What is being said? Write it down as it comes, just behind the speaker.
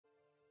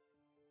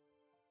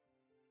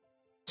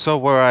So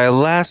where I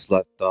last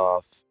left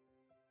off,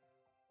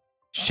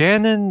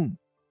 Shannon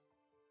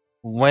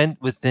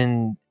went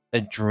within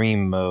a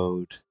dream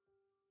mode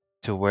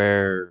to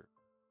where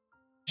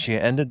she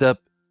ended up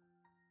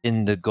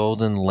in the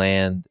golden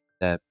land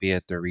that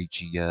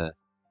Beatrice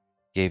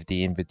gave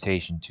the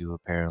invitation to,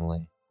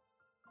 apparently.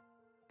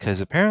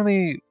 Because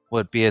apparently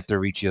what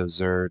Beatrice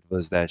observed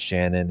was that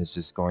Shannon is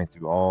just going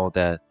through all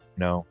that,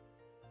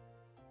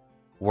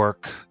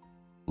 work,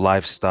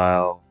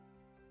 lifestyle,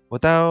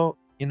 without,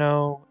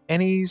 without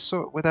any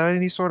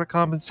sort of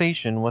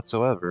compensation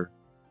whatsoever.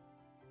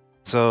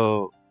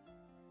 So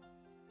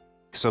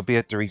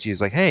Beatrice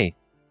is like, hey,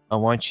 I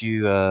want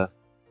you to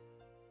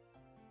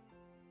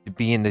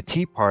be in the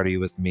tea party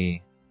with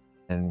me,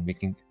 and we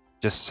can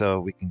just so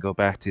we can go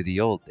back to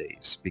the old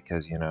days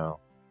because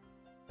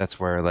that's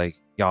where like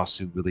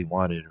Yasu really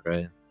wanted,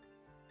 right?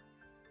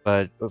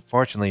 But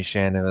unfortunately,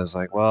 Shannon was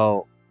like,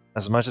 well,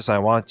 as much as I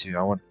want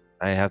to,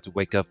 I have to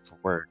wake up for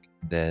work.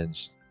 And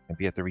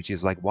Beatrice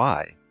is like,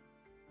 why?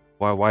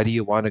 Why do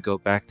you want to go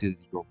back to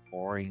your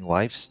boring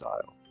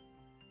lifestyle?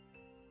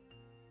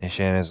 And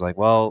Shannon's like,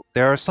 well,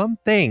 there are some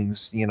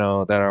things,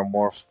 that are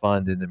more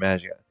fun than the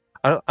magic.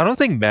 I don't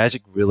think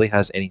magic really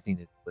has anything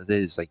to do with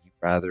it. It's like you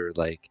rather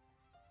like,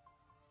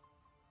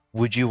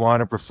 would you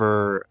want to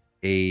prefer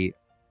a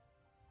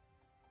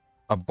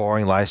a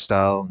boring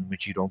lifestyle in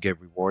which you don't get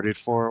rewarded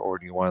for, or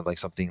do you want like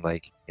something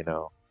like,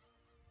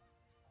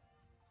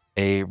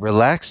 a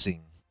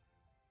relaxing,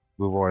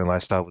 rewarding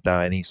lifestyle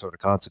without any sort of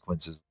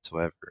consequences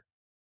whatsoever?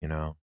 You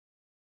know,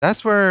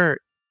 that's where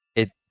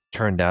it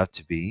turned out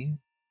to be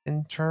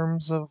in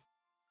terms of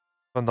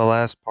from the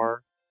last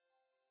part.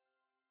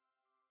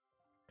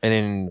 And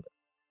then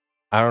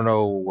I don't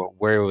know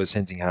where it was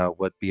hinting how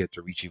what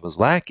Beatrice was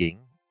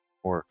lacking,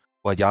 or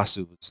what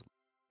Yasu was,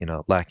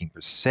 lacking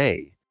per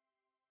se.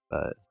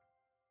 But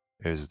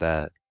there's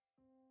that.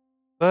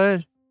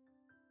 But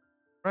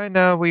right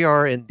now we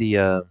are in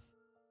the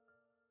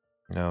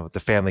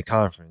family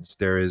conference.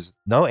 There is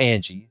no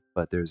Angie,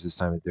 but there's this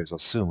time there's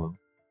Osumu.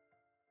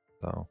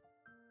 So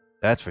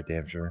that's for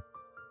damn sure.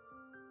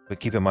 But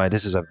keep in mind,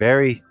 this is a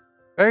very,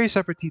 very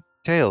separate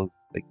tale.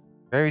 Like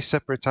very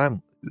separate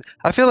time.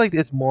 I feel like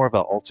it's more of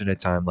an alternate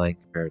timeline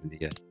compared to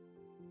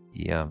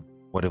the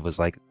what it was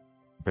like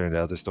compared to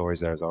other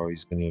stories that is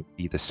always going to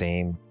be the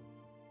same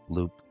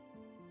loop.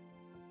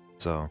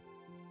 So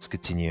let's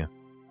continue.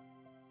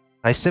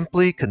 I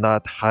simply could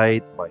not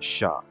hide my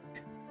shock.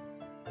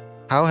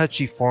 How had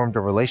she formed a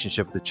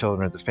relationship with the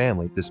children of the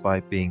family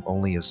despite being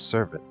only a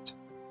servant?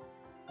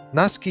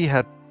 Natsuki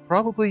had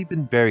probably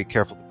been very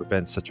careful to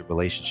prevent such a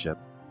relationship.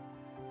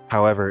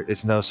 However,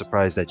 it's no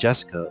surprise that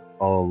Jessica,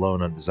 all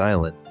alone on this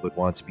island, would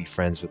want to be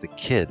friends with a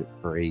kid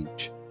her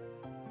age.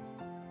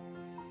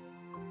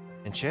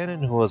 And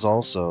Shannon, who was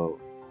also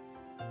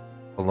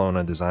alone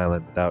on this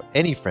island without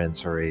any friends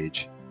her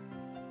age,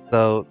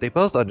 though they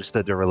both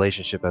understood their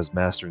relationship as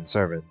master and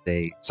servant,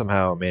 they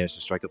somehow managed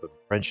to strike up a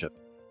friendship.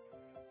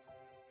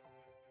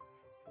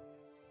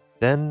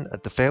 Then,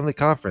 at the family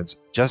conference,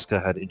 Jessica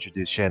had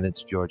introduced Shannon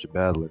to George and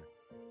Badler.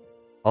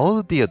 All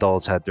of the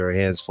adults had their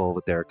hands full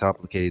with their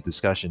complicated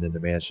discussion in the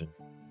mansion.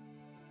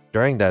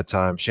 During that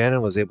time,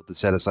 Shannon was able to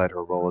set aside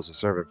her role as a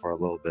servant for a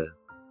little bit,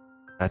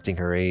 acting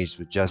her age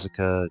with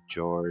Jessica,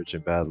 George,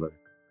 and Badler.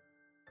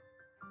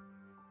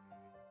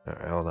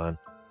 Alright, hold on.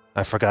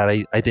 I forgot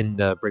I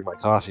didn't bring my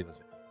coffee with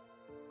me.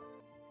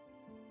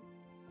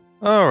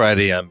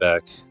 Alrighty, I'm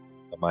back.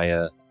 Got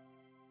my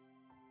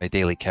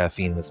daily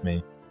caffeine with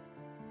me.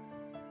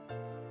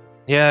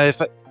 Yeah,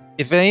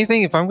 if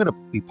anything, if I'm gonna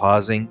be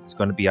pausing, it's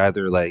gonna be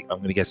either like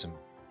I'm gonna get some,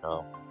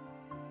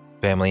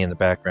 family in the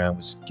background,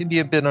 which can be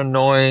a bit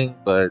annoying,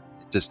 but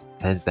it just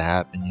tends to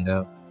happen.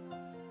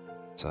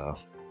 So,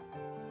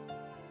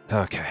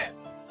 okay.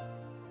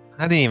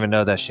 I didn't even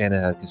know that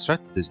Shannon had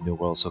constructed this new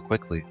world so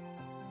quickly.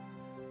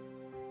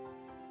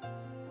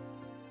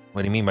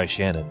 What do you mean by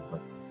Shannon?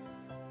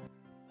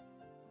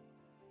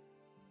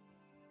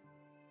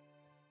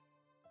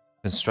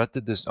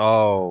 Constructed this?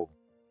 Oh,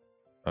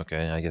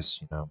 okay. I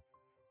guess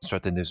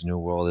constructed this new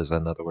world is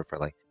another word for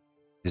like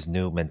this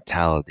new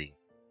mentality.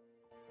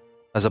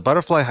 As a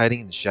butterfly hiding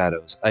in the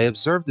shadows, I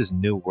observed this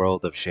new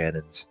world of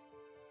Shannon's.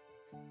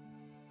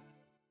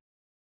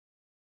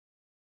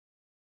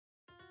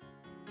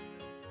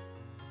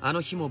 あ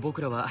の日も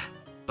僕らは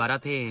バラ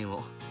庭園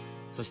を、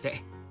そし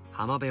て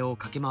浜辺を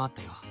駆け回っ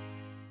たよ。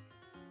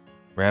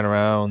Ran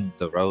around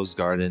the rose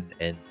garden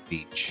and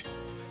beach.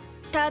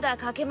 ただ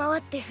駆け回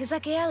ってふざ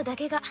け合うだ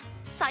けが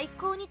最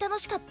高に楽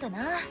しかった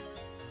な。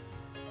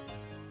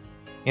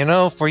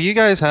For you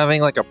guys having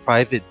like a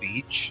private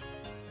beach,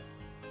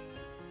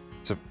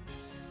 so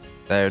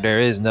there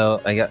is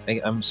no.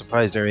 I'm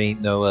surprised there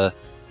ain't no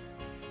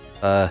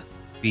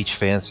beach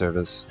fan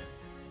service.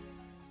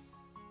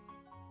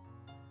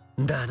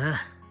 だ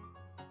な。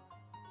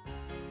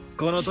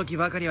この時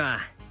ばかりは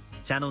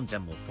シャノンちゃ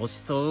んも年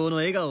相応の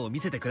笑顔を見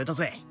せてくれた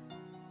ぜ。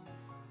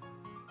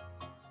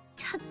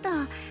ちょっと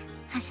は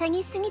しゃ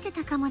ぎすぎて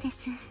たかもで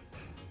す。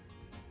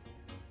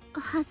お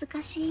恥ず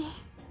かしい。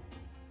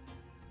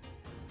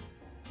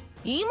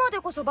今で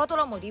こそバト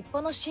ラも立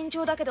派な身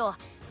長だけど、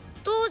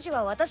当時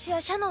は私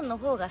やシャノンの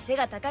方が背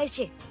が高い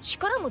し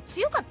力も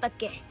強かったっ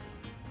け。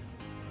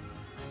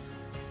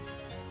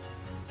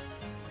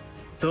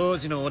当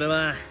時の俺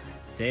は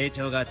成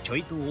長がちょ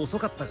いと遅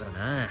かったから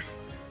な。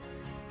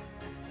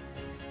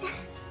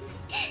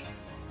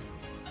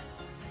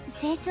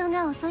成長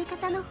が遅い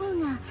方の方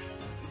が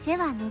背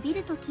は伸び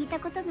ると聞いた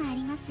ことがあ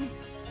ります。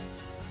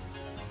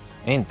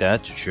Ain't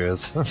that the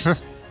truth?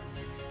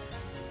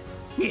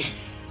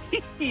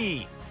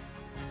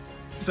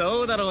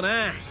 そうだろう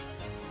な。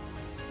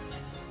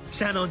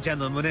シャノンちゃん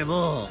の胸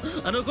も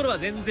あの頃は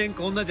全然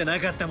こんなじゃな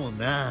かったもん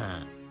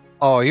な。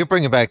Oh, you're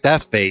bringing back that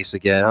face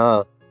again,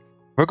 huh?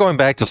 We're going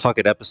back to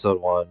fucking episode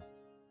 1.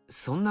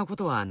 そんなこ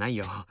とはない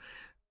よ。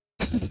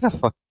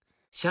 Fuck.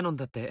 シャノン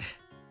だって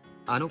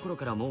あの頃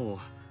からもう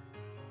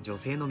女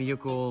性の魅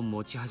力を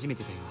持ち始め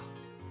てたよ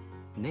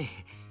ね。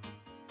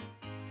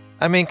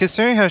 I mean,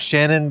 considering how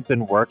Shannon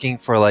been working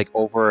for like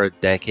over a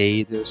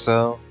decade or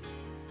so.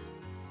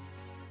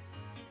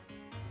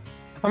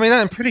 I mean,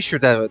 I'm pretty sure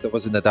that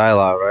was in the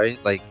dialogue, right?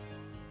 Like,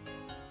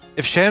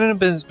 if Shannon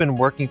has been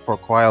working for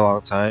quite a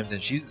long time,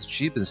 then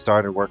she's been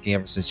started working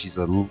ever since she's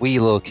a wee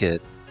little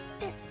kid.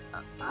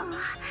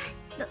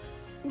 ど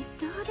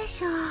うで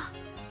しょう。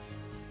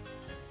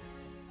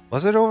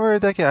 Was it over a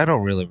decade? I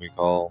don't really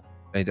recall.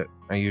 I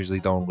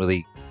usually don't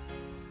really.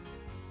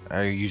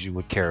 I usually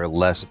would care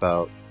less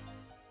about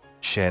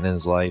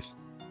Shannon's life.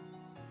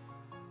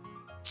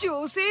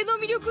 女性の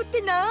魅力っ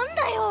てなん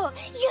だよ。いや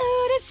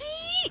らし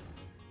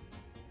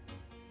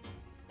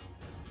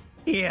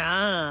い。い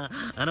や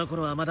ー、あの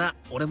頃はまだ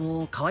俺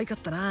も可愛かっ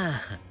た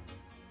な。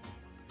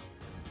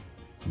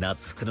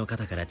夏服の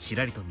肩からち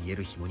らりと見え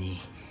る紐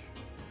に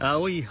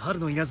青い春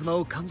の稲妻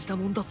を感じた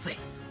もんだっせ。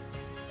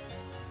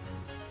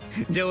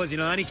ジョージ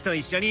の兄貴と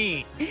一緒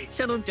に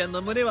シャノンちゃんの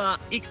胸は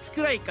いくつ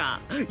くらいか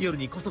夜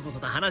にこそこ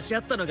そと話し合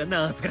ったのが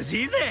懐か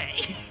しいぜ。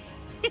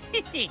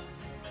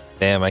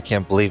Damn, I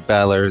can't believe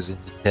Balor's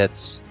into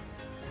tits.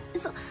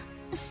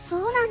 そ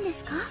うなんで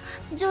すか、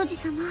ジョージ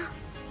様。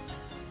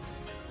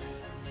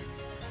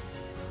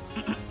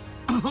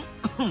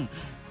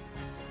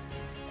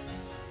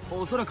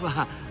おそらく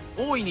は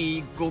大い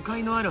に誤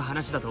解のある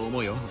話だと思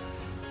うよ。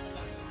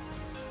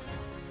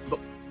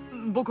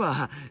僕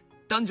は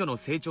男女の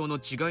成長の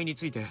違いに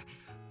ついて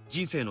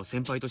人生の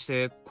先輩とし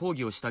て講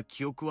義をした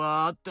記憶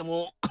はあって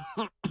も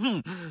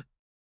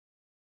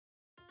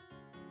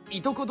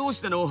いとこ同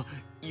士での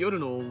夜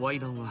のワイ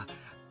談は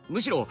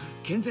むしろ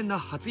健全な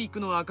発育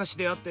の証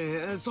であっ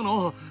て、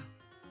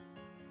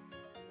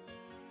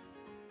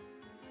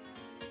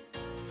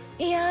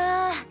い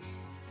やー、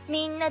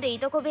みんなでい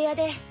とこ部屋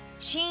で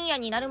深夜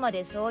になるま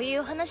でそうい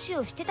う話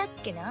をしてたっ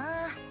け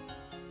な。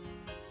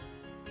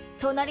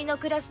隣の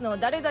クラスの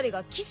誰々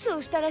がキス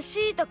をしたら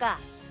しいとか、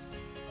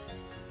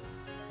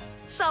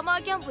サマ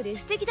ーキャンプで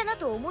素敵だな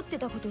と思って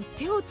たこと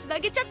手をつな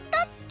げちゃっ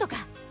たとか。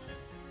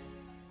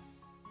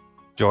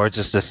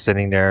 George is just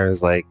sitting there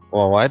is like,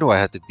 well, why do I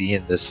have to be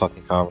in this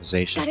fucking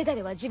conversation? 誰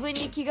々は自分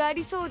に気があ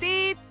りそう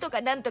でと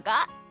かなんと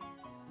か。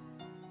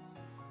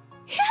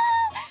いや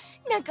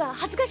ー、なんか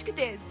恥ずかしく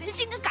て全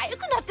身が痒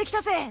くなってき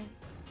たぜ。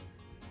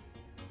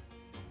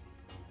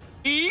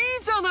いい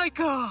じゃない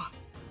か。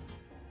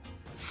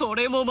そ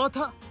れもま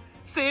た青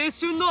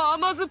春の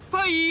甘酸っ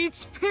ぱい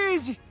1ペー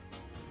ジ。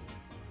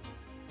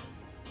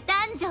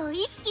男女を意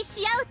識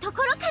し合うと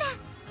ころから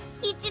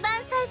一番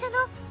最初の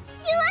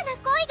ピュアな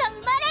恋が生ま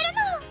れる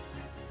の。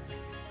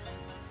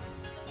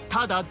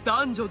ただ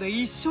男女で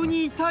一緒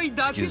にいたい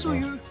だけと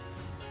いう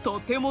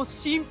とても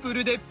シンプ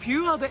ルでピ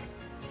ュアで、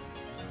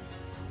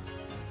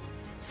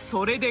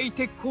それでい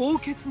て高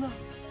潔な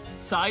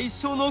最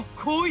初の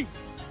恋。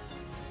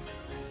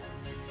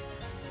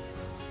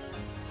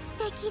素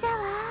敵だわ。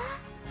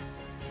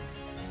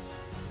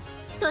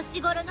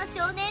年頃の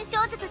少年少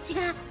女たち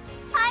が愛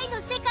の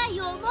世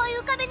界を思い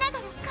浮かべながら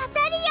語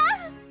り合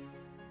う。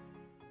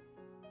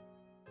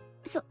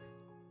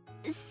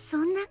そ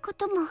んなこ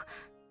とも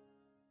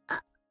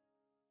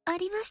あ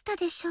りました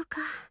でしょうか。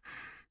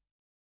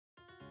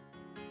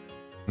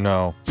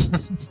No.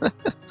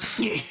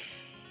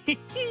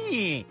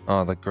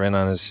 Oh, the grin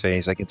on his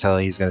face. I can tell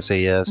he's gonna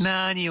say yes.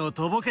 何を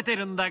とぼけて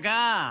るんだ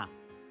か。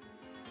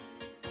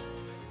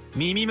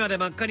耳まで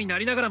真っ赤にな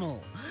りながら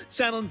も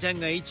シャノンちゃん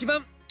が一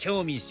番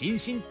興味津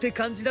々って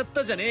感じだっ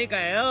たじゃねえか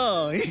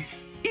よ。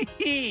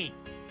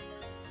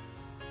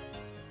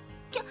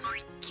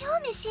興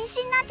味津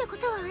々なんてこ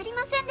とはあり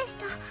ませんでし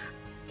た。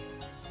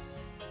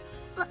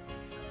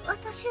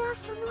私は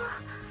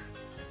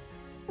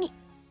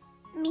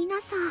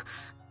皆さ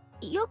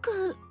んよ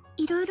く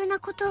いろいろな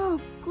ことを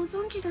ご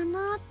存知だ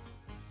な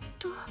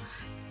と。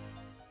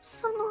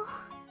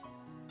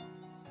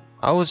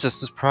I was just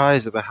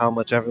surprised about how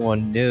much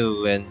everyone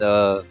knew and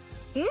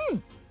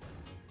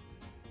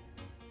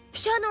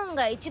シャノン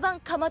が一番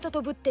かまと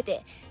とぶって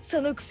て、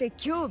そのくせ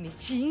興味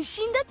津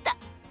々だった。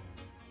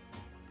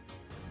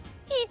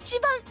一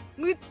番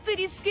むっつ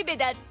りスケベ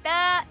だっ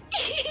た。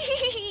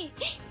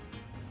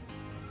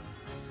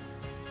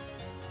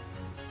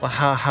Well,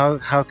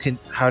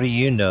 how do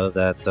you know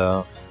that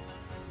though?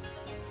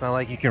 It's not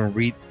like you can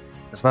read.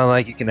 It's not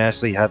like you can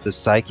actually have the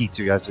psyche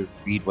to actually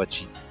read what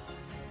she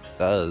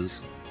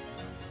does.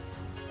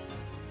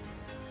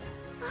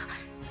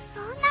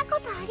 そんなこ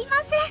とありま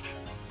せん。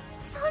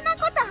そんな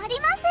ことあり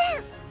ませ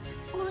ん。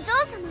お嬢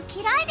様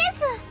嫌いで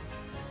す。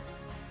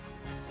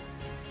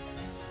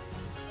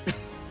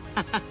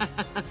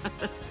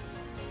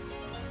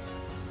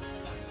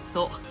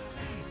そ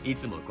うい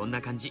つもこん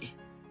な感じ。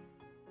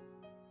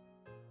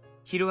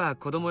昼は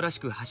子供らし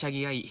くはしゃ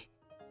ぎ合い、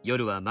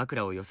夜は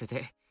枕を寄せ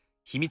て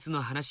秘密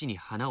の話に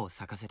花を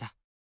咲かせた。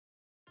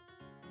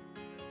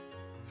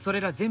そ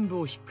れら全部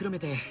をひっくるめ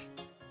て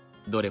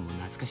どれも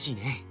懐かしい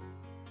ね。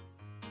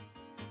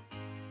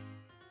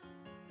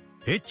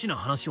エッチな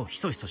話をひ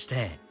そひそし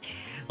て、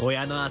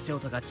親の足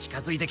音が近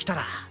づいてきた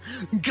ら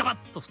ガバッ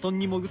と布団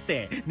に潜っ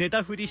て寝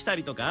たふりした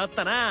りとかあっ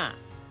たな。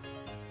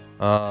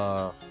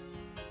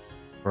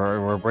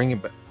We're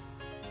bringing back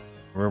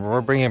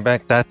we're bringing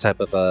back that type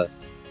of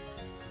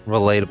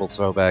relatable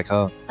throwback,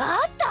 huh?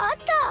 あったあっ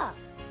た。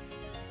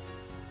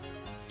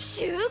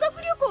修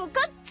学旅行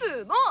かっつ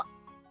ーの。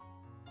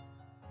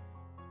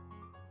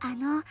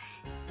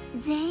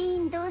全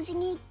員同時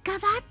にガ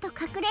バッと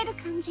隠れる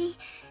感じ、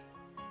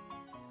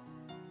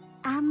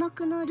暗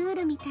黙のルー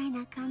ルみたい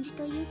な感じ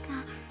というか、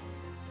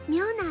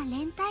妙な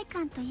連帯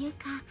感という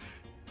か、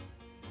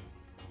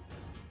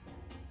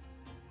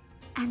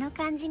あの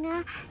感じ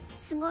が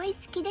すごい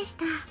好きでし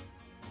た。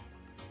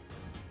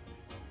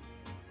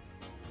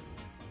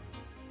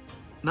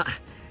ま、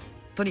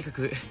とにか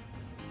く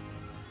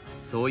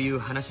そういう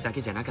話だ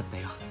けじゃなかった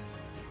よ。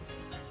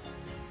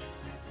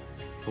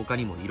他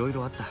にもいろい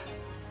ろあった。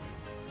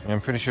I'm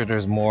pretty sure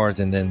there's more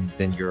than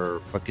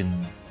your fucking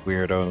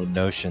weirdo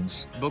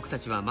notions. 僕た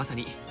ちはまさ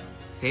に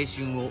青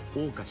春を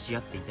謳歌し合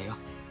っていたよ。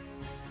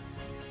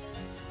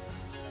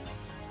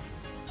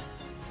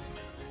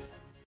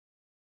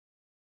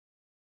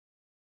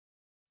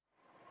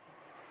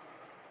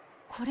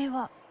これ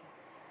は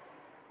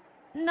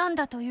何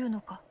だというの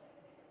か。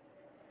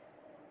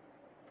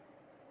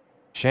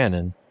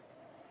Shannon,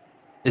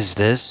 is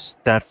this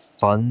that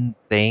fun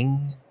thing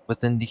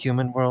within the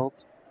human world?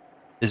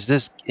 Is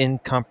this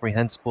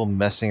incomprehensible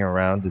messing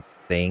around the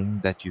thing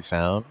that you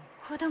found?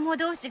 子供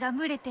同士が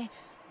群れて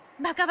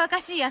バカバ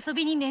カしい遊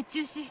びに熱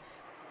中し、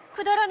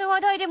くだらぬ話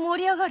題で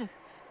盛り上がる。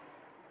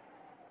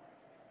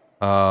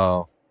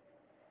Oh,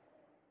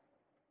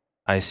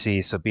 I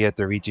see. So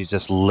Beatrice is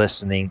just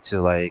listening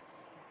to like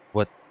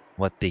what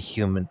the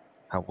human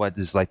what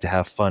it's like to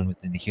have fun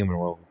within the human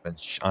world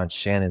on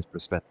Shannon's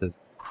perspective.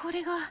 こ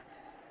れが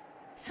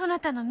そな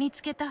たの見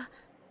つけた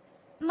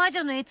魔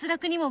女の閲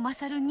楽にも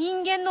勝る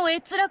人間の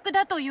閲楽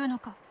だというの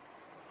か。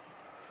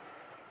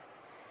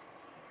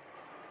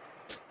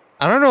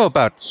I don't know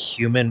about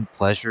human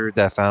pleasure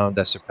that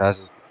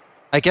surpasses.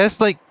 I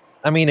guess like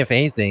I mean, if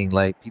anything,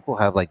 like people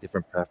have like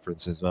different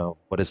preferences of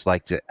what it's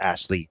like to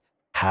actually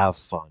have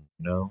fun.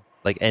 You know,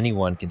 like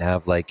anyone can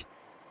have like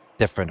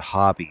different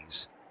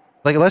hobbies.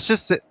 Like let's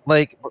just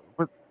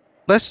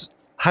let's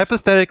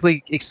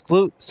hypothetically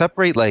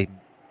separate like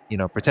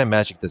pretend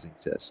magic doesn't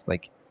exist.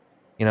 Like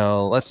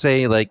let's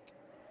say like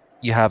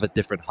you have a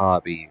different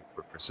hobby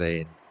per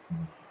se,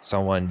 and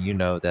someone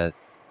that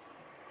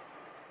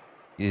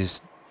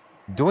is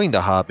doing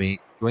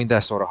doing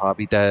that sort of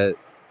hobby that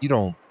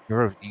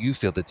you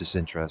feel the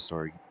disinterest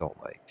or you don't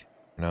like,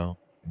 and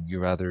you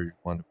rather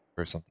want to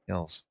prefer something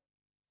else,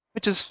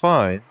 which is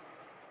fine,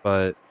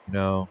 but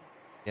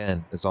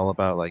again, it's all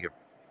about like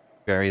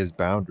various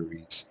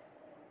boundaries.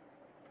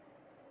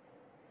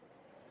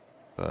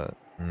 But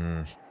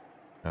I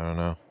don't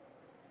know.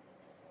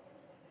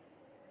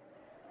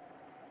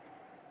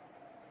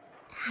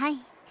 はい。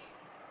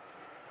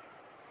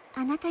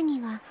あなた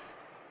には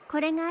こ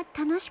れが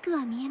楽しく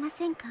は見えま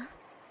せんか？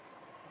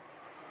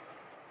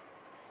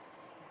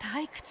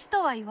退屈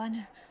とは言わ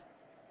ぬ。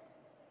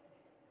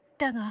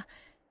だが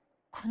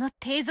この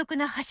低俗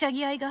なはしゃ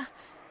ぎ合いが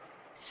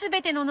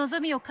全ての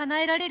望みを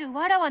叶えられる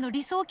わらわの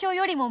理想郷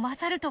よりも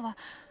勝るとは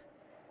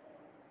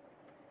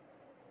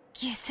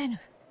消せぬ。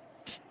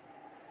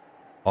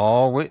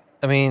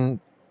I mean,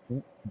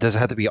 does it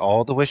have to be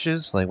all the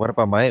wishes? Like, what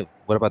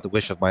about the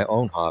wish of my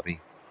own hobby?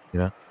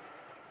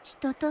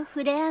 人と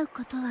触れ合う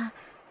ことは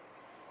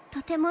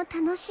とても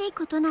楽しい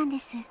ことなんで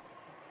す。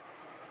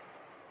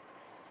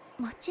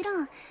もち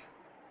ろん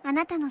あ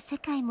なたの世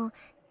界も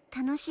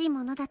楽しい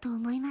ものだと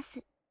思いま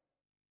す。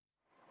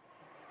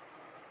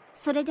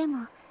それで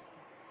も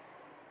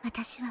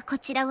私はこ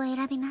ちらを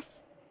選びま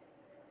す。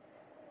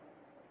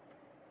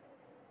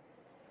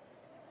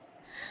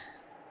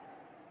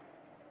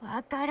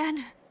わから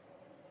ぬ。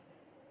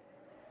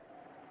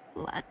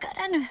わか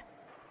らぬ。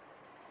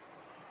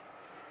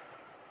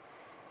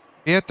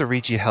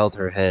Beatrice held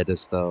her head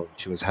as though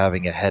she was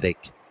having a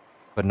headache,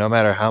 but no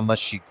matter how much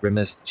she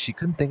grimaced, she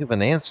couldn't think of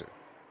an answer.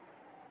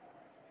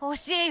 教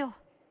えよ。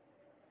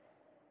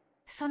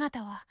そな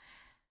たは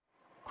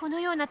この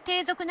ような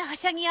低俗なは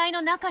しゃぎ合い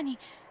の中に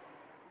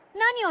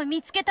何を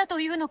見つけたと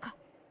いうのか。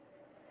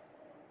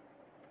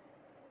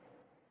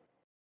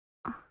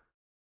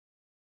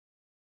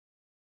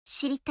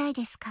知りたい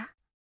ですか？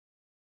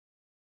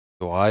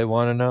 Do I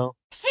want to know?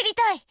 知り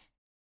たい。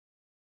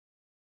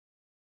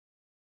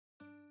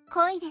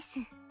恋です。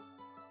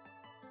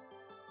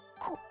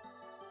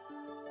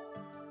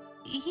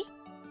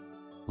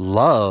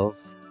Love?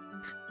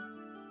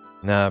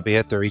 Nah,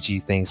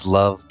 Beatrice thinks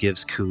love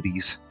gives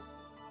cooties.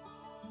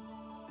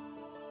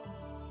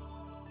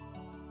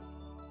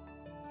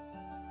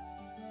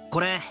 こ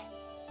れ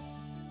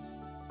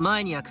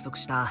前に約束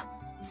した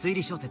推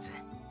理小説。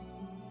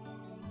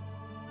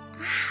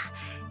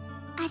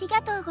あり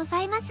がとうご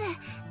ざいます。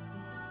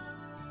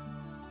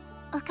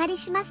お借り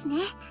しますね。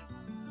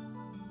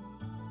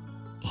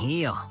い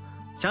いよ、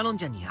シャノン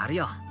ちゃんにやる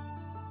よ。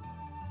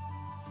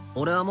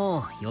俺はも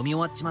う読み終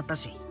わっちまった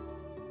し。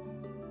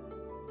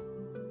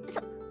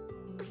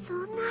そん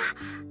な、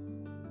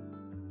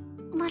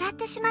もらっ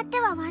てしまっ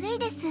ては悪い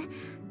です。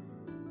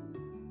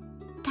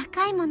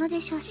高いもので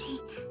しょう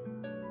し。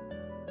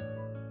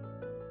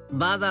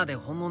バザーで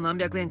ほんの何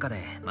百円か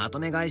でまと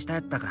め買いした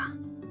やつだから。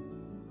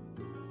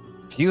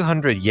Few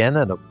hundred yen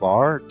at a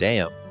bar?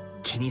 Damn.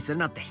 気にする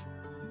なって。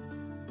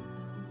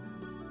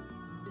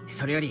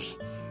それより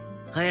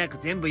早く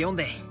全部読ん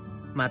で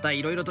また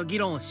いろいろと議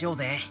論をしよう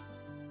ぜ。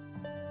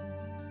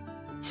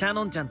シャ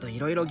ノンちゃんとい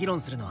ろいろ議論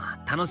するのは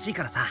楽しい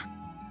からさ。は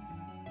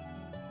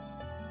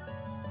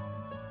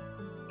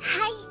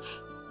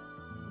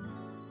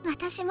い、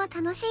私も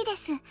楽しいで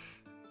す。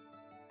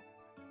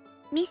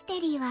ミス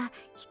テリーは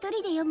一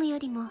人で読むよ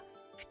りも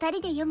二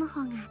人で読む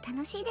方が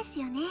楽しいです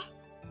よね。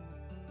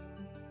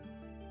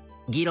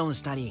議論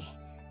したり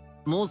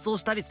妄想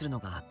したりするの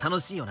が楽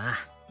しいよな。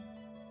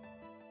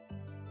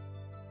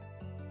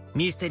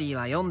ミステリー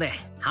は読んで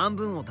半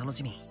分を楽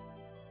しみ、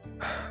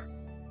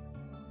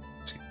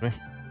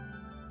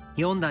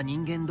読んだ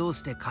人間同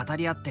士で語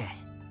り合って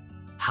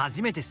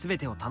初めて全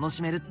てを楽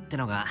しめるって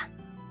のが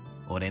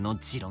俺の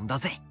持論だ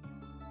ぜ。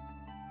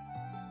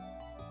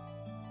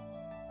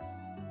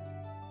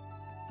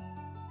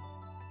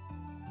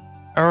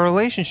Our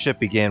relationship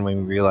began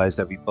when we realized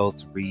that we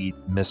both read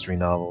mystery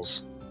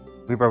novels.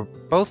 We were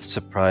both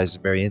surprised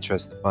and very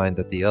interested to find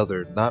that the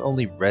other not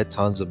only read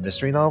tons of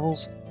mystery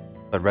novels,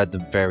 but read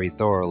them very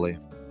thoroughly.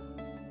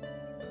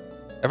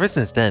 Ever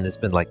since then, it's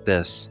been like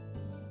this.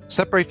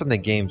 Separate from the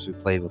games we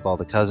played with all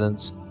the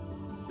cousins,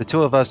 the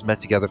two of us met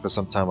together for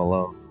some time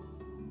alone.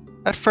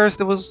 At first,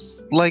 it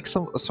was like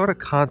a sort of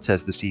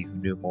contest to see who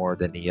knew more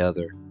than the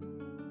other.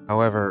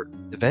 However,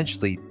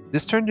 eventually,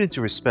 this turned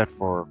into respect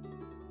for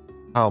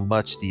how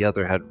much the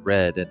other had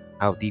read and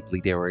how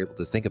deeply they were able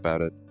to think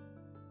about it.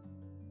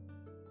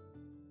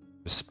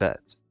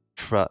 Respect,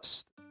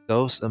 trust,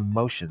 those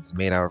emotions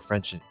made our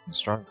friendship even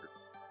stronger.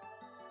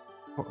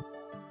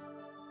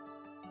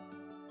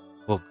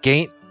 Well,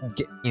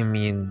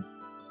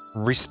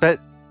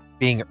 respect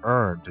being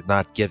earned,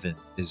 not given,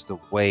 is the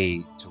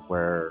way to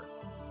where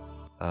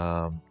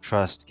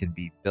trust can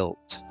be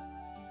built.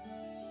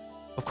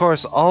 Of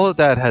course, all of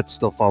that had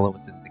still fallen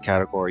within the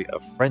category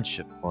of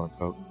friendship,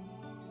 quote-unquote,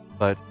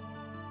 but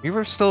we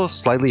were still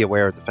slightly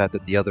aware of the fact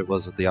that the other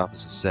was of the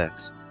opposite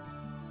sex,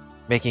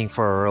 making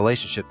for a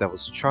relationship that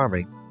was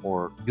charming,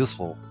 or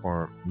useful,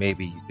 or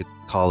maybe you could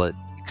call it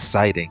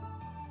exciting.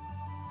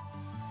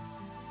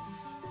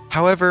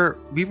 However,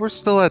 we were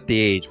still at the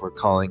age where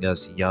calling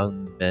us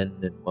young men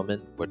and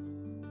women would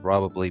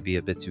probably be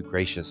a bit too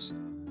gracious.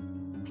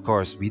 Of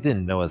course, we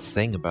didn't know a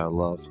thing about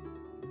love,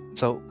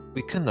 so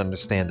we couldn't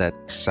understand that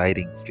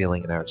exciting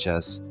feeling in our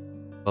chests,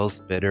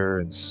 both bitter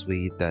and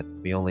sweet, that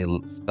we only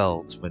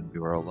felt when we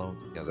were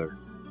alone together.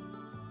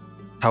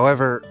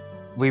 However,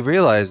 we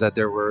realized that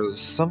there was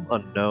some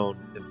unknown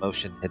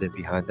emotion hidden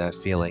behind that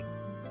feeling,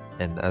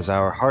 and as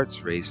our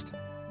hearts raced,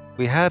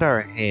 we had our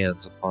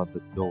hands upon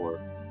the door.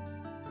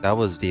 That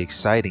was the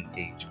exciting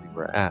age we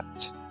were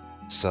at.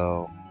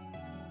 So,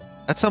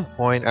 at some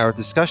point, our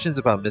discussions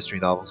about mystery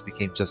novels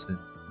became just an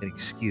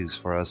excuse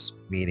for us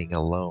meeting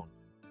alone.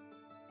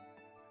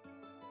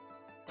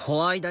 ホ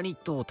ワイトニ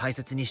ットを大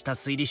切にした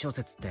推理小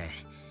説って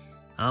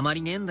あま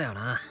りねえんだよ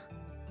な。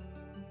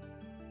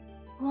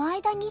ホワ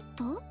イトニッ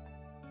ト？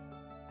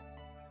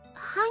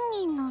犯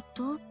人の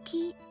動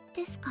機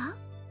ですか？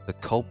 The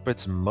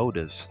culprit's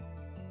motive.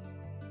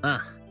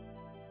 ああ。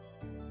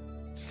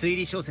推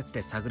理小説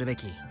で探るべ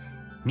き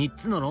3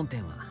つの論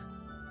点は、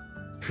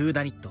フー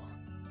ダニット、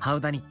ハウ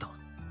ダニット、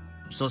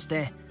そし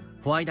て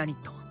ホワイトニ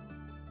ット。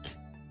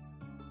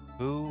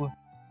Who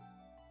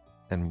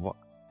and what?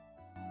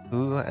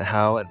 Who,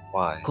 how, and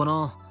why? こ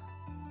の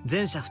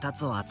前者2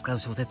つを扱う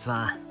小説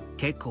は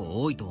結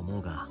構多いと思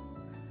うが、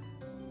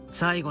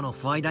最後の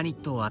ホワイトニッ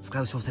トを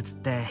扱う小説っ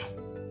て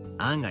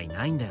案外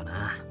ないんだよ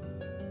な。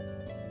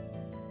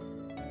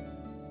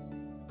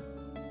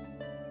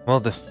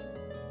Well,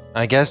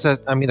 I guess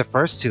that, the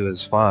first two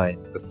is fine.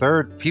 The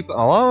third,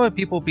 a lot of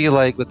people be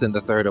like within the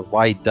third of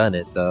why done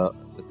it,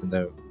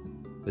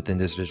 within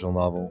this visual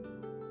novel.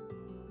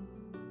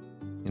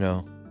 You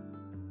know,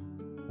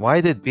 why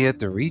did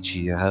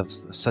Beatrice have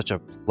such a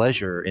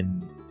pleasure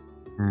in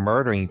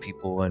murdering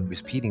people and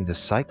repeating the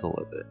cycle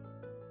of it?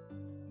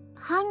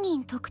 犯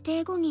人特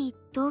定後に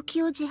動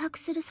機を自白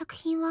する作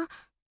品は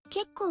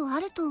結構あ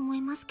ると思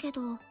いますけ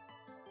ど。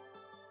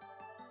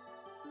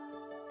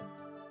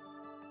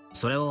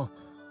それを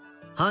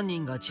犯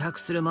人が自白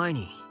する前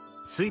に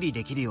推理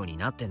できるように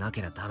なってな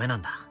ければダメな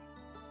んだ。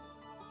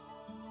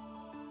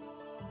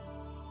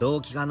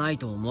動機がない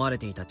と思われ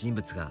ていた人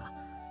物が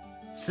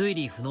推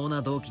理不能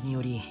な動機に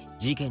より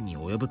事件に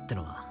及ぶって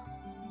のは、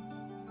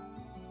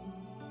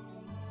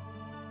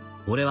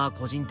俺は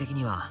個人的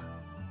には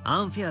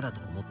アンフェアだと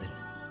思ってる。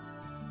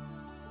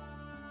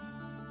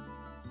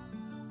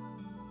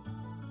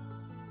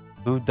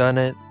Who done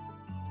it?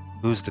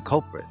 Who's the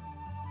culprit?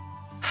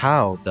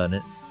 How done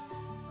it?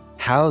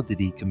 How did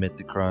he commit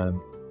the crime?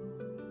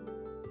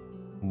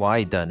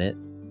 Why done it?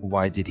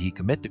 Why did he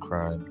commit the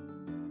crime?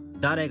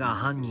 誰が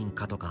犯人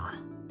かとか、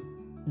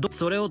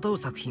それを問う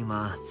作品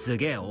はす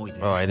げえ多い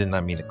ぜ。Oh, I did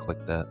not mean to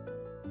click that.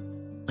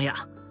 いや、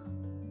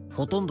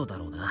ほとんどだ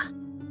ろうな。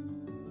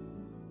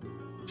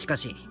しか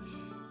し、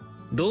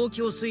動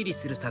機を推理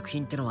する作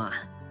品ってのは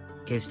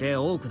決して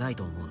多くない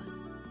と思う。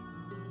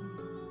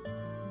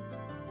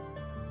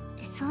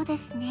そうで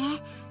す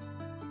ね。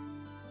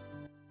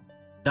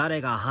誰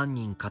が犯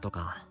人かと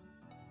か、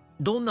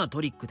どんなト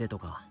リックでと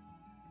か、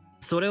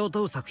それを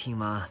問う作品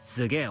は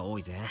すげえ多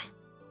いぜ。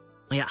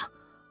いや、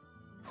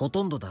ほ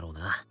とんどだろう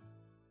な。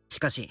し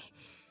かし、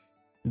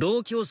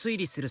動機を推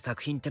理する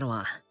作品っての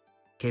は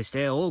決し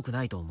て多く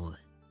ないと思う。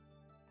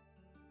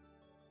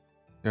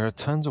There are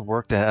tons of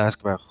work that ask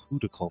about who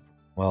to culprit.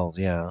 Well,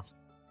 yeah.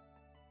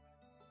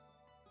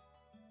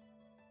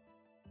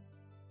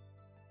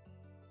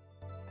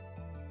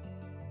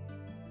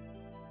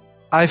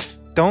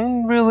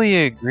 Don't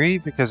really agree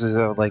because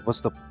like,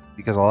 what's the?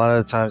 Because a lot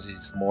of the times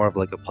it's more of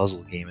like a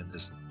puzzle game in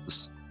this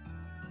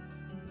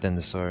than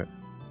the sort.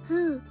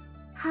 Who,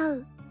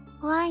 How,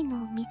 Why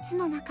の3つ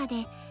の中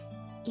で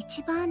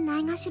一番な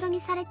いがしろ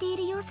にされてい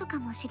る要素か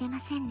もしれま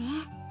せんね。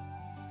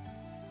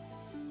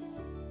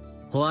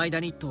ホワイダ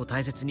ニットを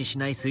大切にし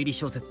ない推理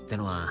小説って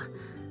のは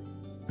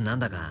なん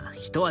だか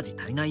一味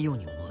足りないよう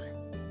に思う。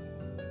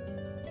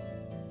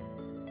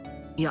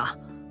いや、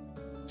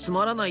つ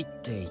まらないっ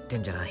て言って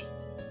んじゃない。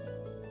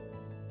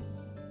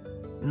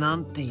な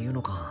んていう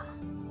のか、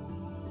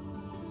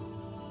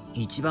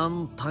一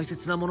番大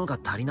切なものが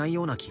足りない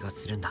ような気が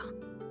するんだ。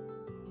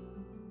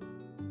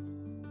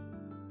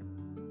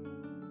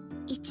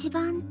一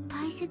番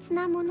大切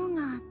なもの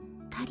が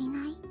足り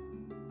ない？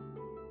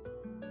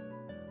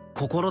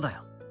心だ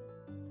よ。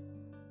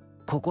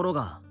心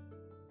が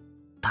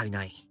足り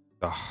ない。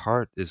The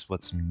heart is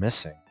what's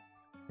missing.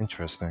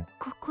 Interesting.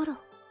 心。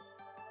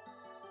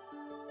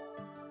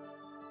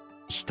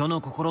人の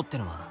心って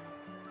のは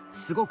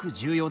すごく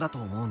重要だと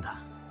思うんだ。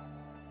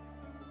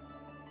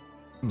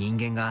人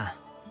間が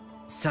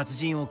殺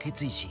人を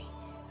決意し、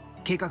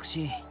計画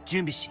し、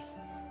準備し、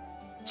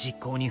実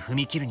行に踏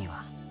み切るに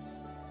は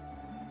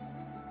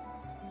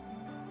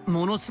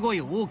ものすご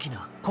い大き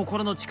な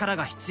心の力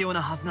が必要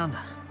なはずなん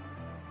だ。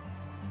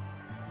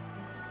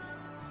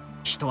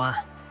人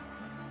は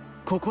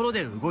心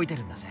で動いて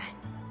るんだぜ。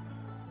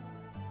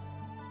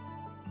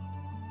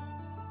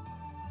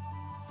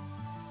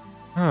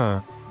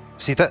Huh.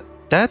 See,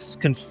 that's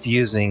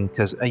confusing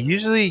because I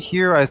usually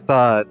I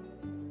thought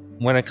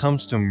when it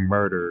comes to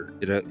murder,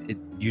 it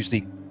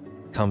usually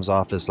comes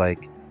off as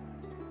like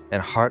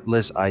an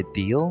heartless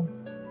ideal.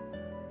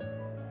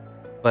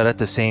 But at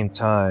the same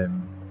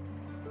time,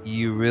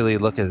 you really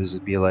look at this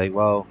and be like,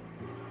 well,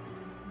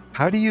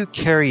 how do you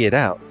carry it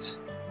out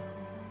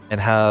and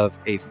have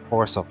a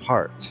force of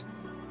heart?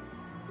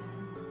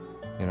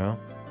 You know?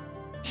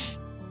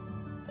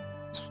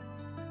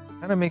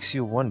 Kind of makes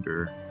you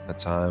wonder at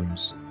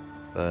times,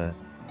 but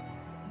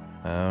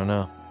I don't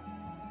know.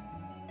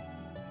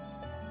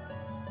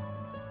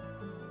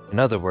 In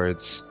other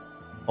words,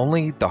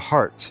 only the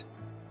heart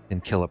can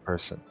kill a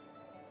person.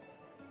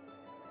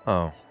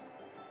 Oh.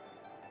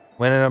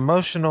 When an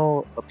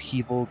emotional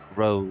upheaval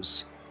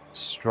grows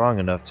strong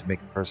enough to make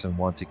a person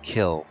want to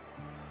kill,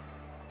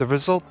 the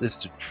result is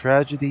the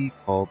tragedy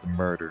called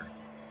murder.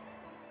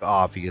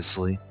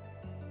 Obviously.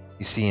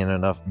 You see in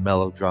enough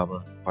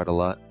melodrama quite a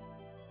lot.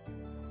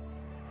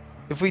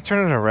 If we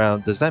turn it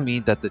around, does that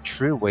mean that the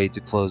true way to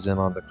close in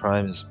on the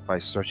crime is by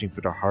searching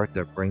for the heart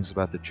that brings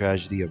about the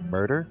tragedy of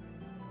murder?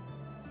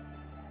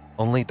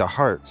 Only the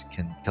heart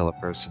can kill a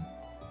person.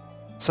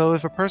 So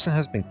if a person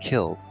has been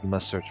killed, you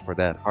must search for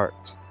that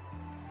heart.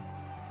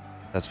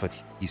 That's what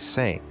he's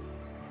saying.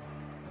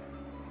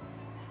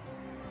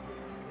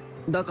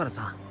 だから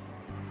さ、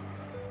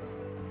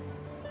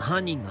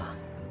犯人が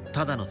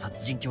ただの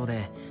殺人狂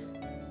で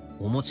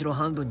面白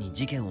半分に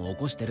事件を起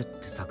こしてるっ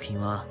て作品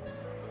は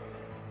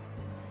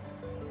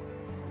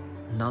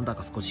なんだ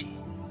か少し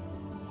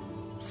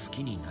好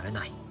きになれ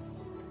ない。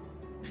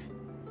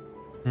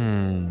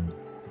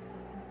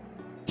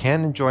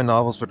Can't enjoy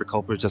novels where the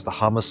culprit is just a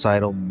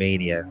homicidal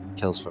maniac who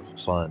kills for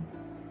fun.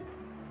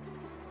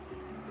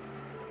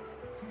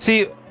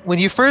 See, when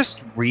you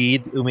first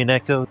read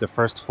Umineko, the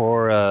first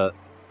four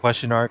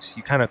question arcs,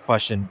 you kind of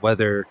question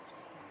whether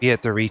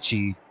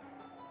Beatrice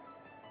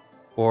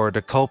or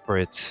the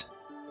culprit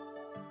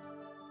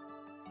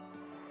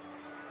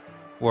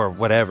or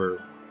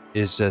whatever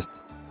is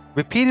just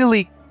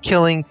repeatedly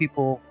killing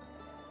people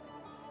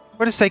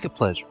for the sake of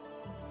pleasure.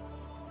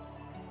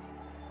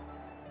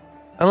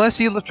 Unless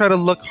you try to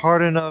look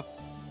hard enough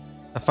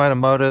and find a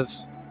motive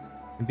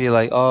and be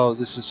like, oh,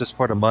 this is just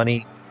for the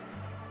money,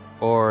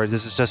 or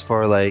this is just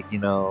for, like, you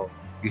know,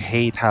 you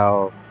hate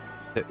how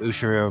the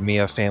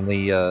Ushiro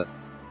family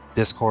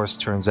discourse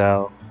turns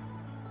out.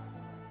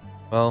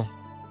 Well,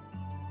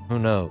 who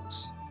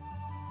knows?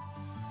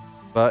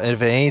 But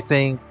if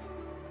anything,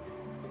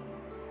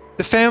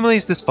 the family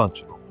is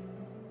dysfunctional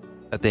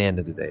at the end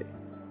of the day.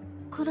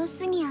 殺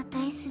すに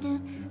値する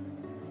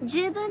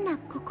十分な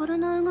心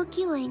の動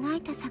きを描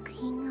いた作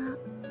品が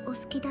お好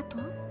きだと？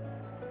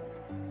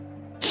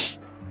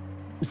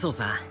そう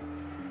さ。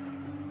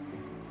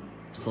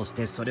そし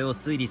てそれを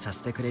推理さ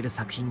せてくれる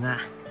作品が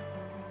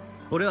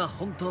俺は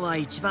本当は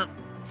一番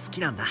好き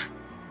なんだ。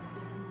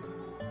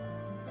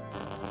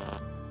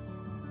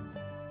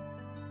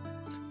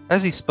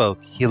As he spoke,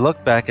 he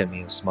looked back at me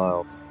and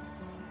smiled.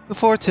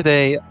 Before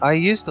today, I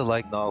used to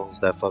like novels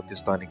that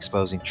focused on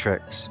exposing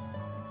tricks.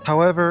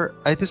 However,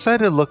 I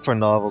decided to look for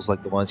novels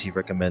like the ones he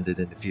recommended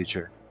in the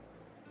future.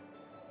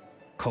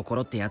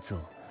 心ってやつを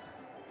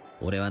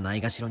俺はな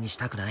いがしろにし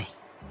たくない。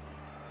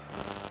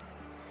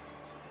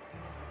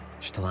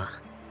人は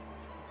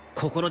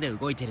心で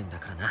動いてるんだ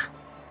からな。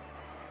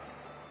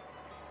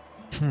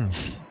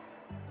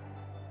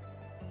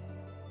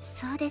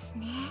そうです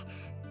ね。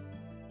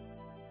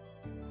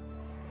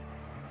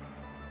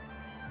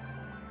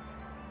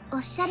お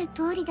っしゃる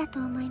通りだと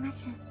思いま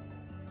す。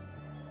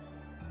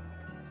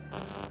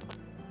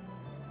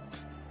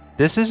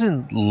This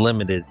isn't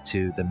limited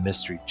to the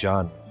mystery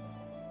genre.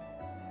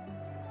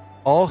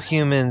 All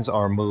humans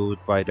are moved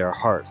by their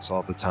hearts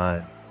all the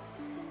time.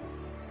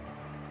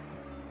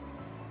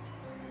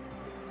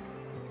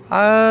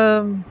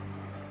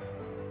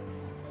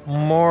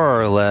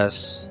 More or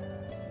less.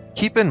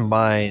 Keep in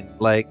mind,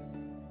 like,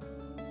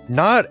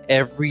 not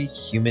every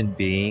human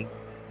being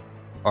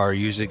are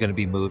usually going to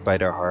be moved by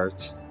their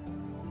heart.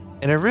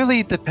 And it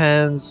really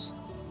depends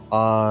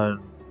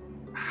on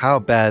how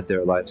bad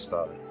their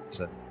lifestyle is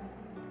and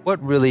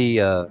what really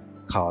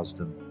caused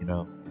them, you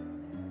know,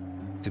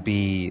 to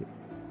be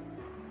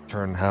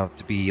turn out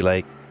to be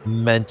like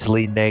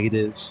mentally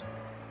negative.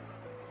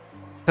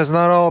 Because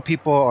not all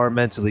people are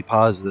mentally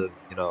positive,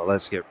 you know.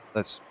 Let's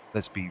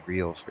be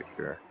real for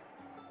here.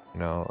 You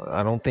know,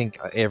 I don't think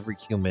every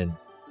human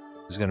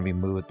is going to be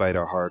moved by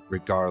their heart,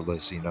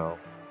 regardless, you know,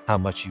 how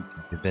much you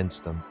can convince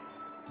them.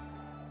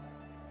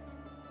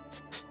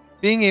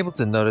 Being able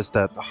to notice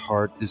that the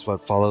heart is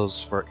what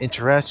follows for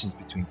interactions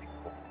between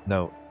people.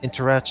 No,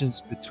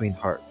 interactions between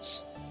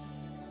hearts.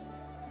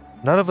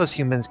 None of us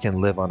humans can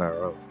live on our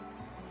own,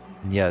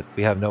 and yet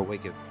we have no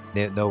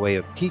way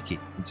of peeking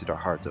into the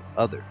hearts of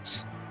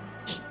others.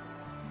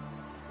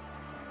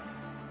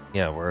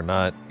 Yeah, we're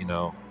not, you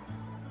know,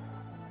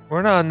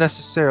 we're not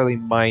necessarily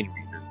mind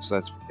readers,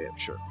 that's for damn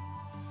sure.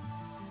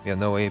 We have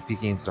no way of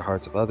peeking into the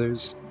hearts of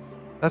others.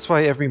 That's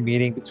why every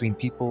meeting between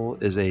people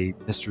is a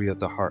mystery of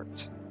the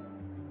heart.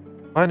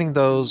 Finding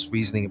those,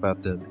 reasoning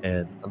about them,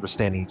 and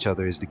understanding each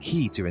other is the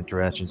key to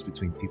interactions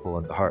between people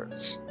and the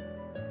hearts.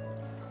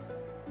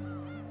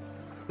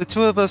 The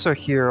two of us are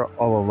here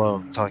all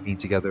alone, talking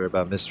together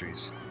about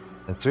mysteries,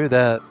 and through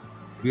that,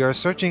 we are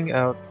searching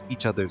out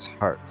each other's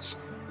hearts.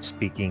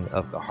 Speaking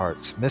of the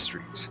heart's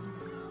mysteries,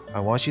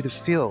 I want you to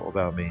feel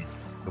about me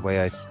the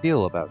way I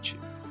feel about you.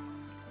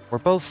 We're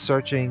both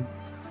searching,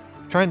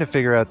 trying to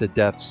figure out the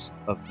depths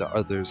of the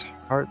other's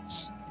heart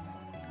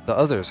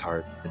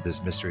in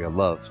this mystery of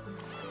love.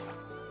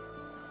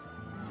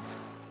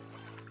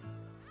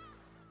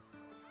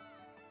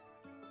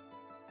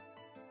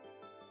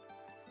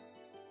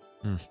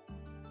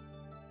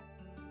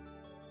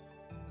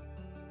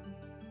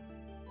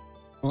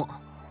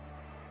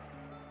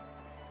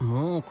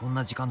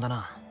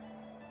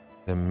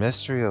 The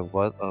mystery of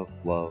what of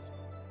love.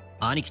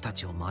 兄貴た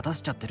ちを待た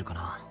せちゃってるか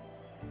な。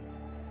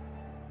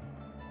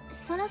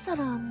そろそ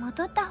ろ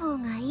戻った方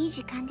がいい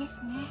時間です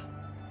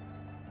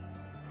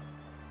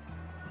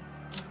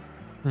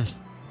ね。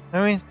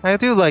I mean, I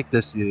do like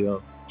this, you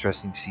know,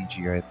 interesting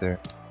CG right there.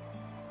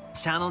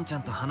 シャノンちゃ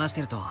んと話し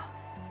てると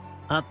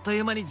あっとい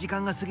う間に時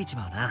間が過ぎち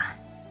まうな。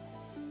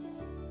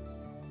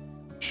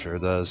Sure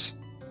does.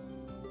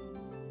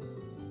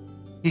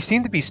 He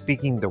seemed to be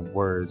speaking the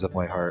words of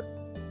my heart.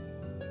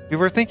 We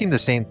were thinking the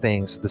same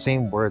things, the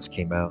same words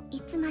came out. い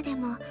つまで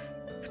も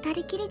二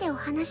人きりでお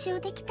話を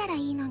できたら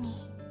いいのに。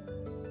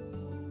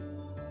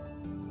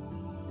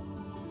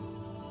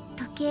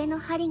時計の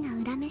針が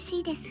恨めし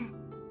いです。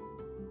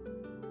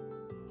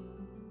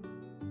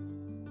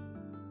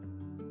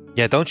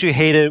Yeah, don't you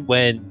hate it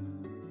when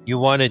you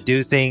want to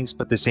do things,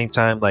 but at the same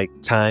time, like,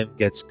 time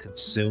gets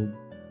consumed?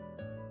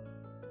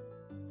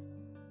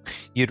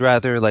 You'd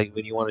rather, like,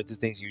 when you want to do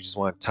things, you just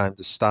want time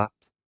to stop.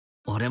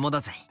 俺もだ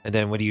ぜ。 And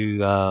then when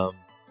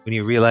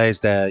you realize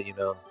that, you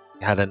know,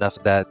 you had enough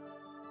of that,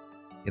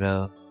 you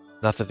know,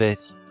 enough of it,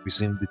 you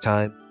resume the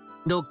time.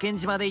 六軒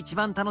島で一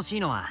番楽しい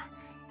のは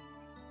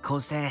こ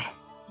うして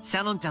シ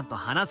ャノンちゃんと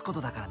話すこ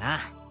とだからな。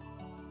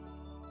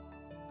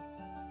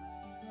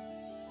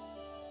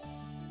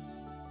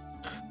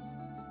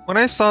When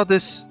I saw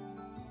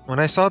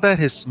that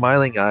his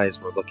smiling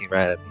eyes were looking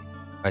right at me,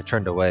 I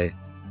turned away.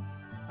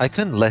 I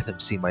couldn't let him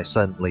see my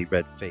suddenly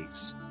red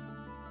face.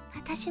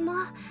 私も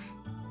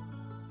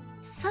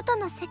外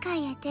の世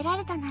界へ出ら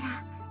れたなら、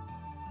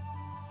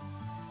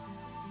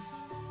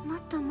も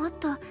っともっ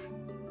と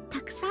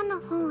たくさんの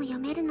本を読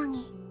めるの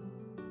に。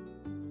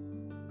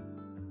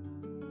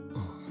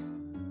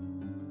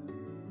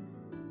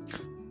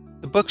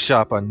The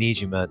bookshop on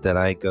Nijima that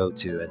I go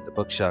to and the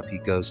bookshop he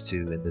goes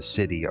to in the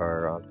city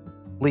are on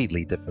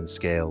completely different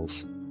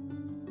scales.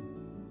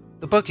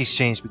 The book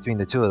exchange between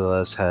the two of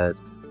us had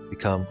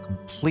become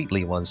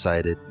completely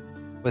one-sided,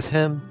 with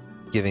him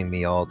giving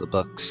me all the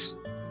books.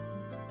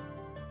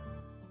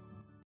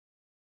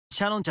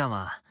 シャノンちゃん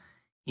は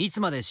い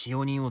つまで使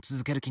用人を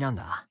続ける気なん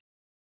だ？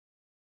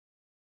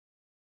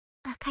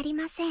わかり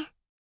ません。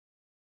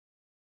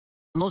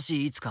も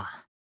しいつ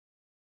か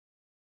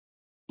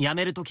辞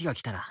める時が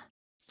来たら。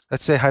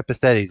Let's say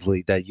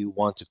hypothetically that you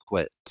want to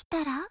quit. 来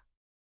たら？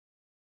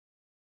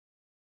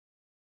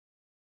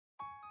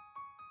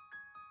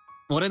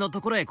俺のと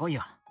ころへ来い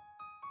よ。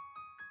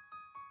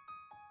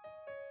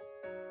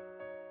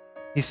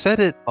He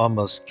said it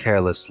almost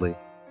carelessly.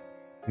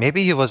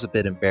 Maybe he was a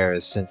bit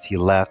embarrassed since he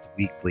laughed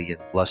weakly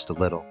and blushed a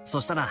little.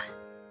 そしたら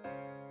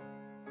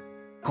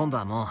今度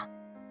はも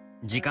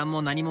う時間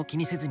も何も気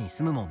にせずに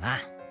済むもんな。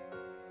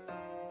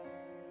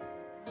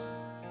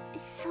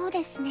そう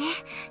ですね。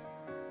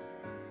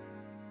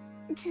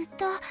ずっ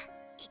と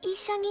一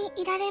緒に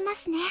いられま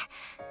すね。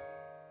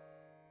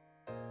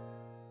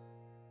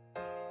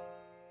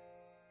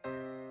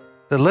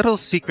The little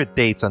secret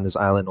dates on this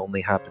island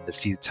only happened a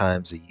few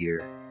times a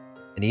year,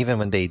 and even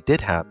when they did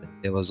happen,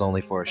 it was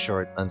only for a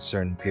short,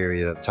 uncertain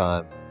period of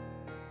time.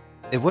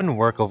 It wouldn't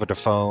work over the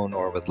phone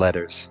or with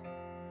letters.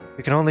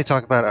 We can only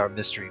talk about our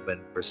mystery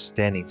when we're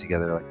standing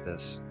together like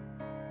this.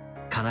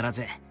 必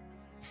ず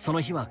そ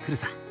の日は来る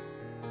さ。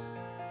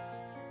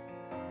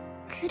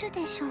来る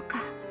でしょうか。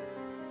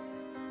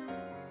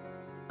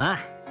ああ、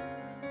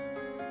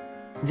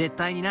絶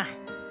対にな。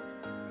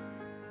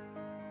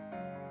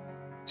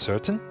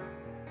Certain?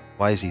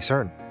 Why is he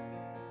certain?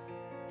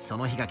 そ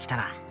の日が来た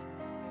ら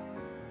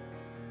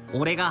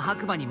俺が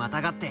白馬にま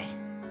たがって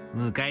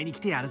迎えに来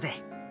てやる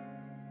ぜ。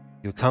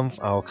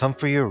I'll come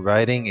for you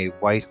riding a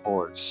white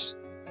horse.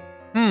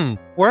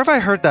 Where have I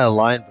heard that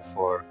line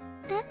before?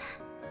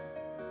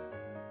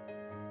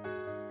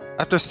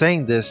 After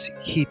saying this,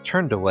 he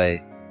turned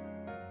away.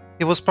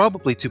 He was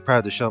probably too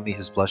proud to show me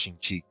his blushing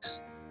cheeks.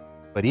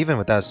 But even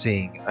without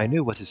seeing, I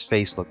knew what his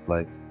face looked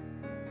like.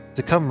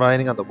 To come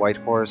riding on the white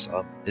horse,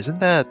 isn't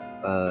that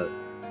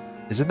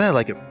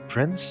like a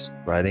prince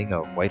riding a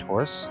white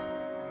horse?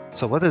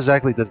 So what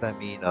exactly does that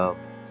mean?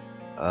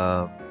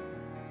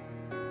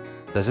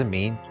 Does it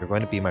mean you're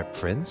going to be my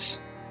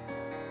prince?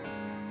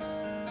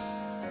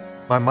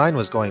 My mind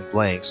was going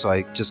blank, so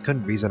I just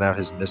couldn't reason out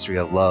his mystery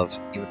of love,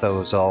 even though it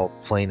was all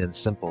plain and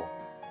simple.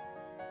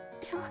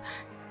 そ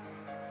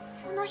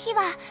の日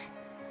は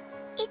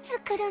いつ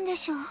来るんで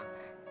しょう。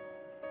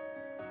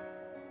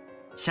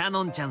シャ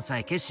ノンちゃんさ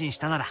え決心し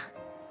たなら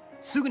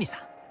すぐにさ。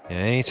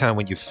Anytime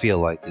when you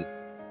feel like it.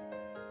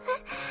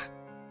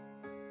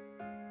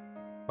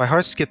 My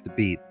heart skipped a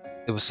beat.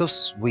 It was so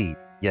sweet,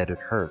 yet it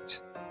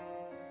hurt.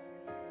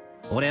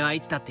 俺は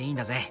いつだっていいん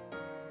だぜ。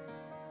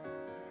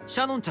シ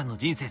ャノンちゃんの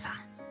人生さ。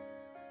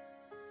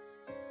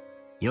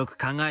よく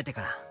考えて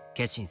から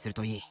決心する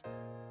といい。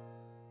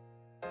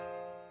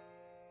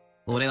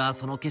俺は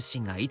その決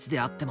心がいつで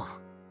あっても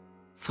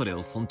それ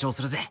を尊重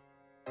するぜ。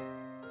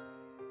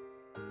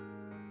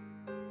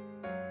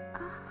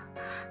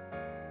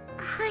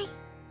はい。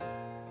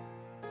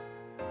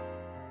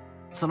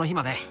その日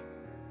まで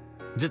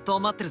ずっと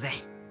待ってるぜ。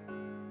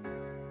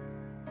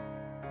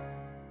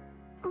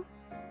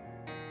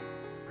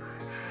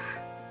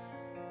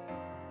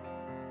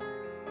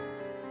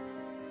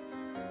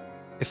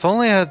If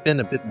only I had been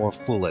a bit more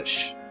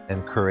foolish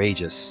and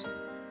courageous.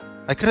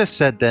 I could have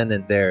said then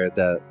and there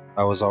that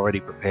I was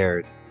already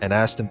prepared and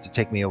asked him to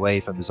take me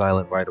away from this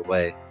island right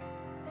away.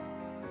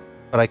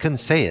 But I couldn't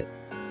say it.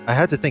 I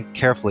had to think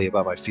carefully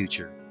about my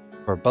future,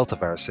 for both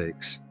of our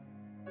sakes.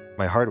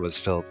 My heart was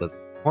filled with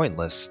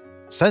pointless,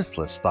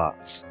 senseless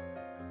thoughts.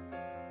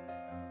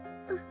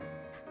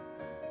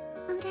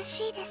 嬉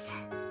しいです。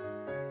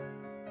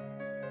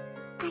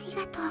あり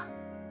がとう。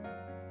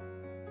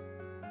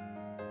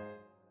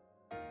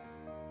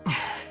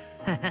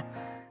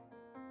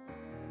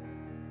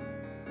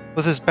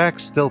With his back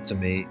still to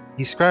me,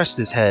 he scratched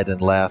his head and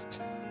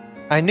laughed.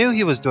 I knew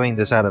he was doing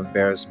this out of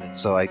embarrassment,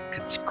 so I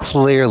could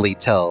clearly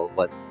tell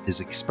what his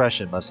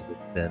expression must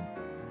have been.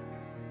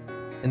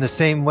 In the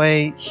same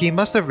way, he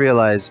must have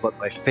realized what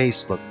my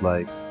face looked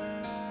like.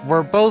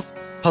 We're both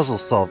puzzle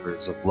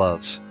solvers of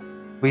love.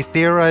 We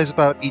theorize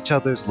about each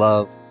other's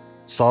love,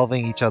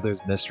 solving each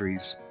other's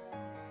mysteries.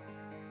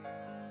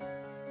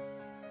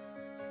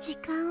 時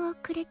間を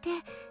くれて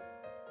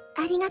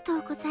ありがと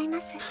うございま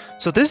す。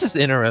 So this is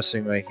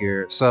interesting right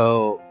here.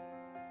 So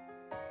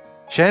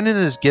Shannon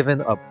is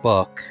given a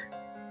book,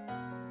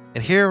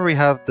 and here we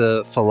have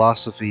the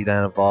philosophy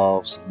that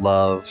involves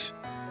love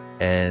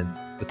and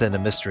within a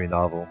mystery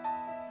novel.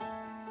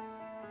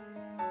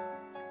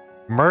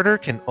 Murder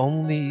can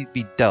only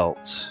be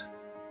dealt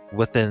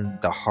within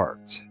the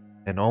heart,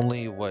 and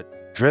only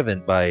what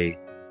driven by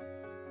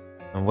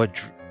and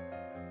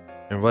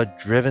what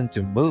driven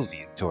to move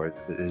you toward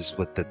is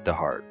with the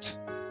heart.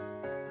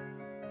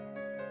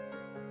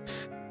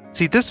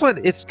 See, this one,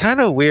 it's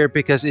kind of weird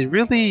because it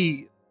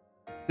really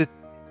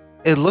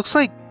it looks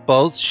like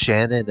both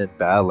Shannon and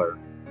Valor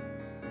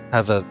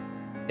have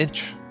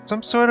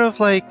some sort of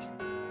like,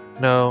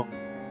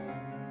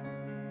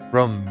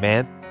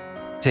 romantic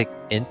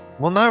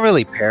well, not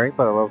really pairing,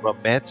 but a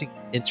romantic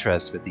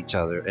interest with each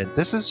other, and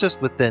this is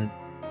just within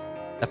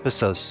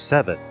episode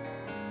 7,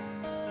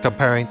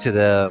 comparing to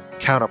the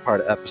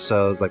counterpart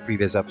episodes, like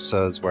previous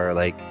episodes, where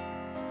like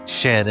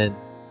Shannon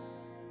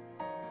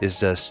is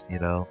just,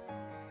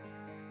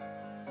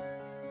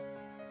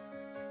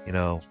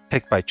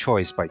 picked by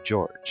choice by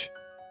George.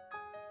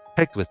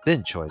 Picked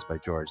within choice by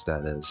George,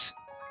 that is.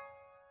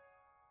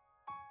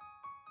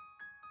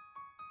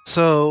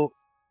 So,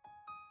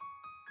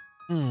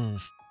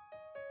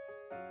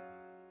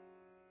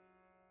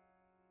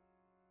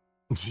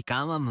 時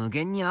間は無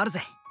限にある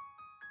ぜ。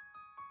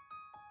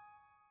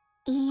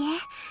いいえ、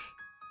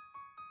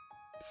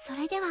そ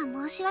れでは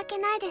申し訳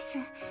ないです。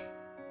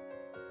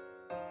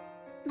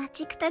待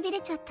ちくたびれ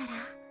ちゃったら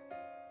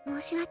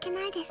申し訳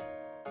ないです。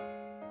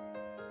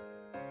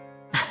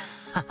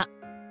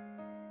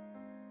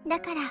だ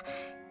から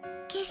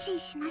決心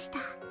しました。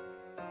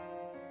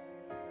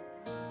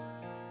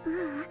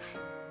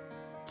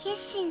決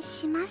心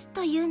します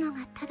というの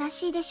が正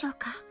しいでしょう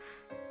か。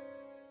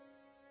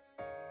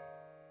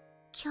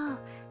今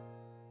日、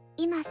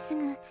今す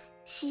ぐ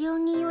使用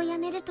人を辞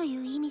めるとい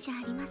う意味じゃ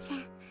ありません。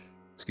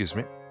excuse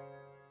me.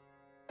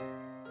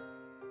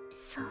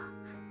 そう、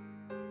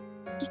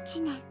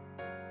1年。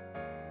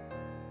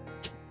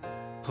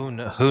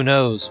Who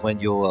knows when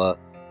you'll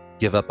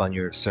give up on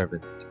your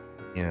servant,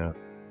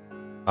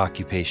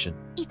 occupation.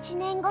 1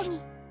年後に。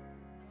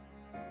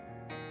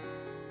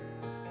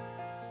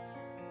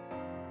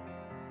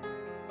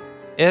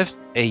If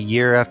a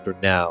year after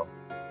now,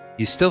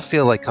 you still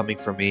feel like coming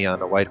for me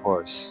on a white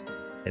horse,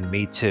 and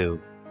me too,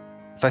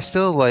 if I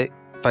still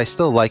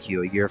like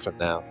you a year from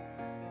now,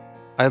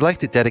 I'd like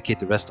to dedicate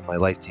the rest of my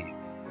life to you.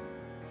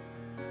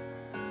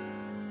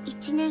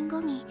 1年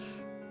後に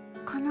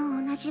こ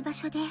の同じ場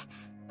所で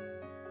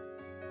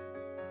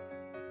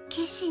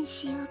決心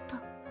しよう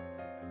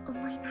と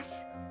思いま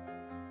す。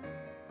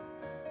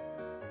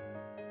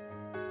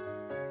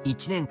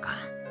1年か。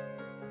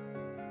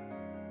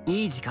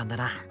いい時間だ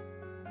な。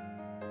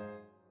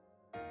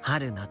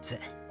春夏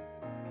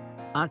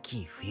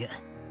秋冬。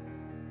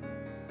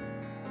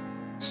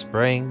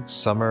Spring,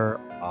 summer,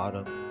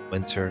 autumn,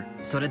 winter.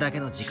 それだけ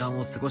の時間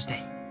を過ごし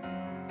て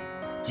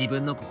自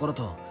分の心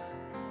と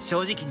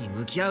正直に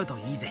向き合うと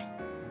いいぜ。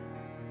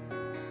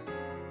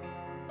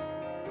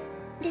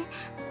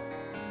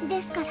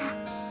ですから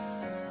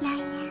来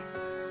年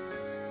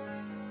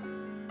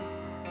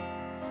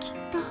きっ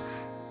と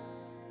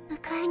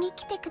迎えに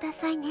来てくだ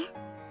さいね。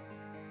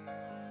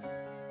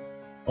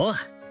おう。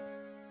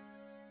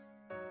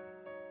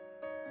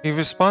He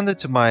responded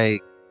to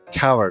my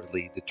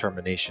cowardly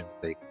determination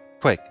with a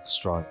quick,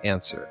 strong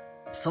answer.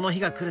 その日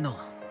が来るのを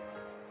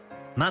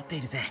待って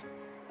いるぜ。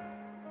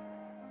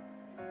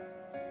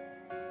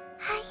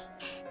はい。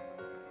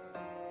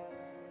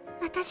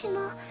私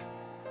も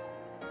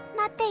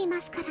待っていま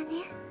すからね。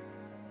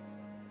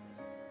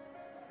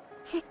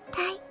絶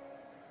対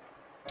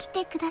来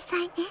てくださ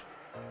いね。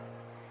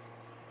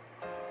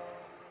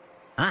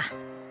ああ。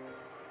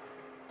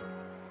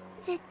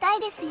絶対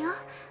ですよ。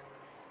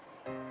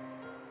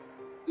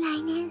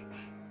来年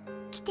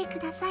来てく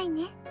ださい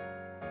ね。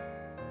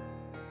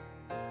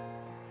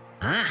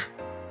ああ。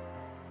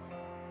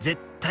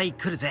絶対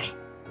来るぜ。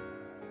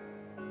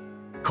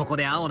ここ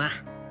で会おうな。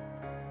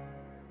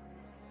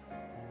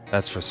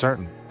That's for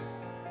certain.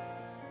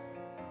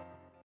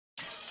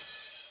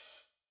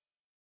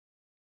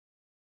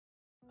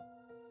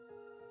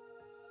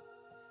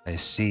 I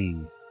see.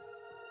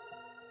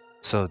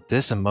 So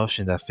this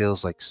emotion that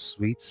feels like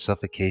sweet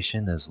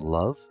suffocation is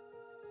love?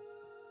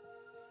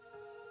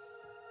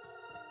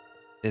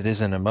 It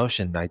is an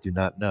emotion I do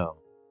not know.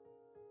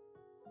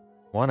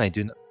 One I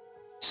do not...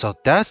 So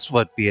that's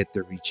what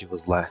Beatrice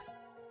was lacking.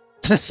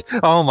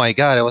 Oh my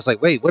god, I was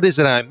like, wait, what is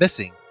it I'm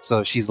missing?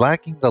 So she's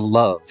lacking the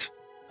love.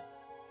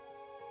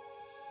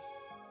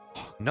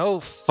 No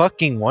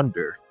fucking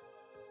wonder.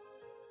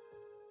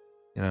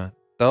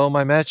 Though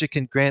my magic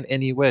can grant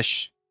any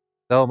wish,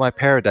 though my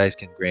paradise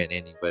can grant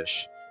any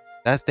wish,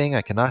 that thing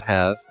I cannot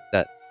have,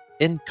 that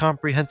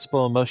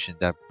incomprehensible emotion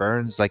that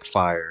burns like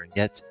fire, and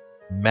yet,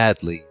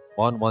 madly,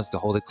 one wants to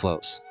hold it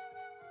close.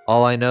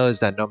 All I know is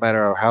that no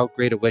matter how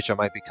great a witch I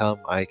might become,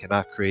 I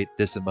cannot create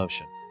this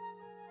emotion.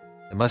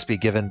 It must be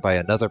given by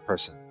another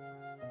person,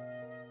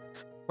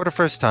 For the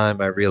first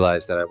time, I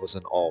realized that I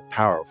wasn't all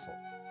powerful,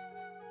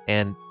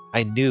 and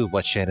I knew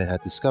what Shannon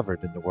had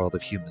discovered in the world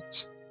of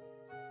humans.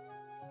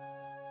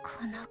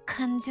 この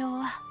感情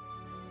は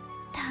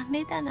ダ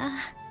メだな。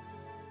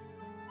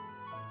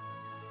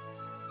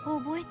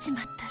覚えち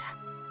まっ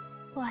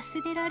たら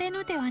忘れられ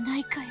ぬではな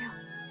いかよ。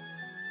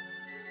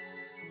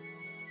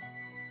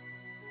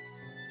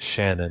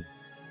Shannon,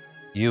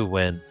 you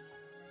win.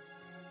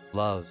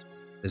 Love,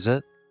 is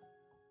it?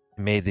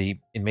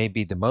 It may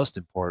be the most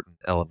important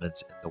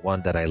element and the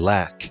one that I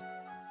lack.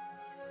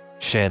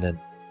 Shannon,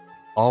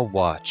 I'll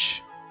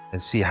watch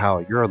and see how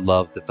your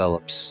love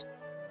develops.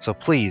 So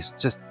please,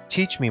 just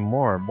teach me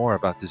more and more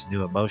about this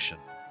new emotion.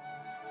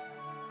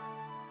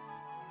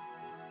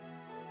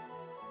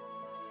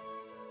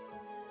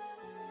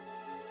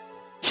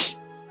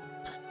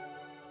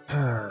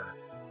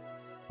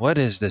 What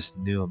is this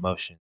new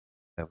emotion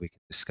that we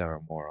can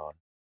discover more on?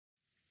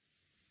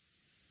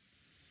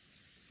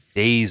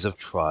 Days of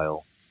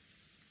trial.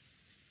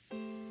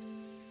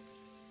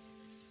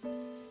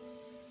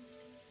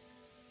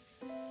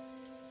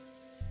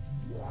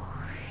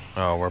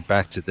 Oh, we're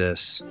back to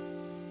this.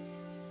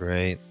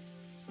 Great.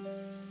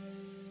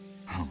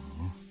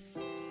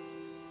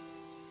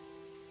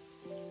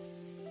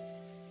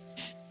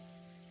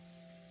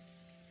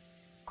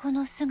 こ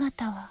の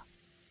姿は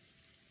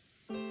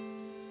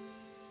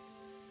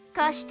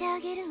貸してあ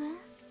げるわ。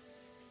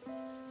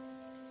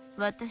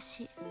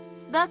私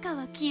バカ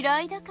は嫌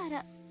いだか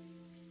ら。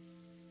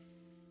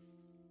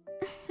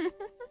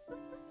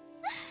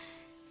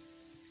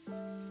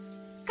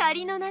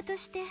仮の名と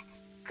して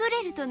ク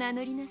レルと名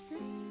乗りなさい。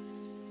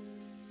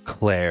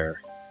 Claire.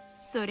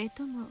 それ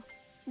とも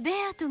ベ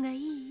アトがい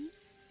い？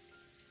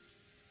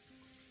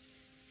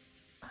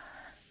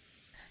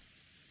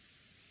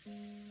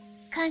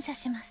感謝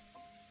します。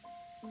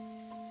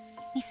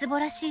みすぼ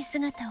らしい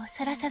姿を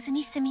晒さず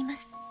に済みま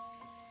す。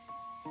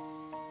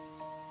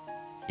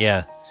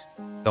 Yeah,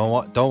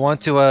 don't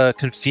want to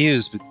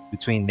confuse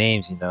between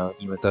names, you know,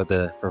 even though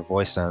her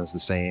voice sounds the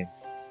same.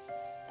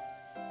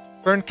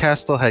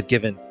 Berncastle had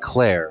given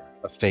Claire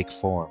a fake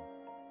form.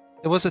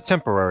 It was a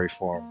temporary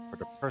form for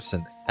the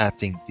person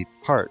acting the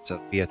part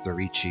of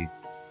Beatrice,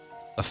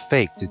 a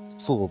fake to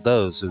fool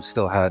those who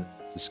still hadn't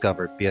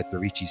discovered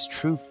Beatrice's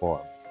true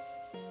form.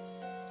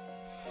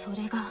 そ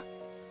れが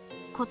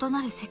異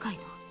なる世界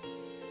の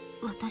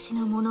私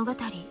の物語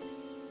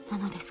な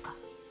のですか？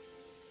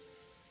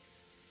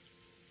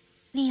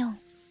リオン、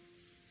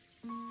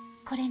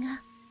これ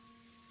が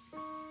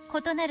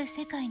異なる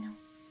世界の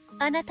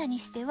あなたに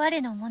して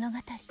我の物語。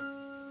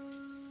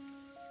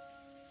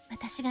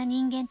私が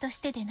人間とし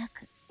てでな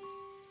く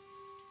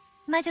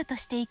魔女と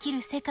して生き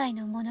る世界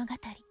の物語。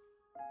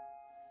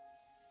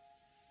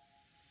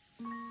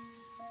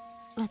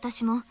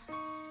私も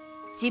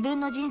自分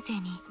の人生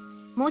に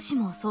もし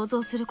も想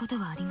像すること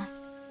はありま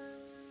す。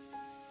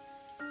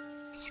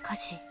しか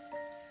し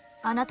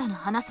あなたの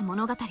話す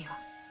物語は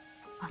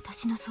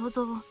私の想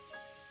像を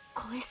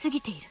超えす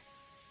ぎている。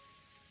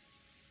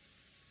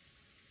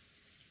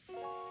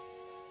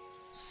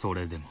そ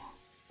れでも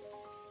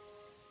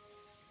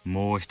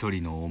もう一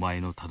人のお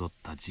前のたどっ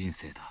た人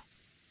生だ。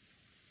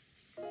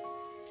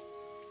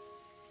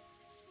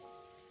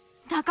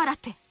だからっ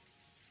て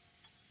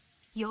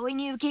容易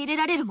に受け入れ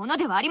られるもの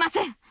ではありま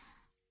せん。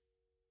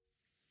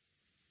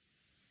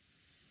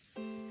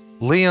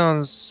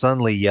 Leon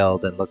suddenly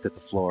yelled and looked at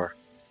the floor.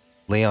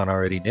 Leon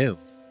already knew.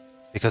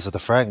 Because of the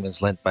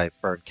fragments lent by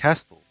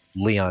Berncastle,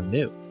 Leon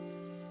knew.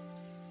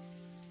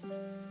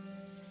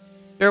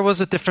 There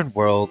was a different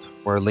world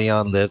where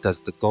Leon lived as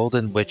the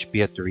Golden Witch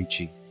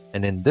Beatrice,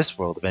 and in this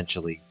world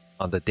eventually,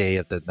 on the day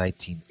of the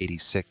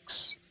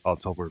 1986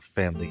 October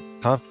Family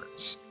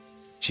Conference,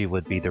 she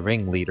would be the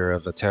ringleader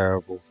of a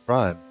terrible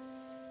crime.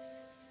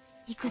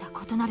 いくら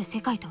異なる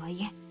世界とは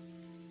いえ、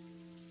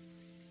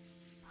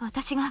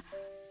私が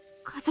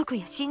家族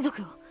や親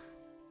族を、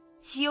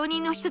使用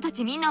人の人た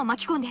ちみんなを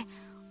巻き込んで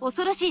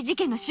恐ろしい事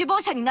件の首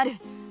謀者になる。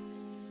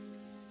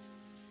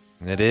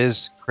 It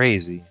is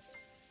crazy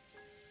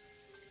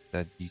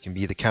that you can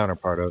be the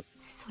counterpart of.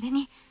 それ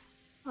に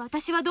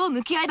私はどう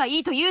向き合えばい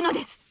いというので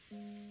す。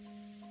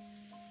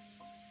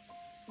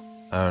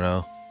 I don't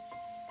know.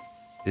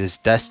 It is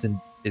destined.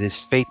 It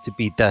is fate to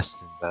be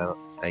destined.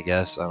 I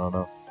guess. I don't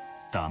know.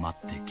 黙っ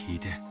て聞い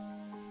て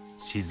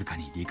静か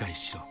に理解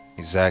しろ。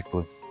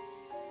 Exactly.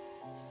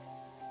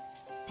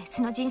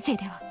 別の人生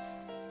では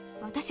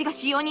私が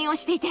使用人を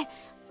していて、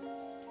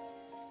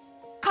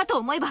かと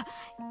思えば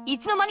い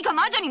つの間にか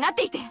魔女になっ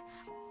ていて、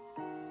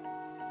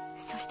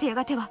そしてや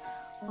がては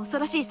恐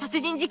ろしい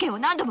殺人事件を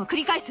何度も繰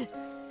り返す。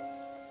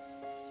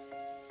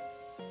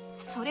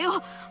それを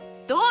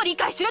どう理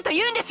解しろと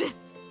言うんです。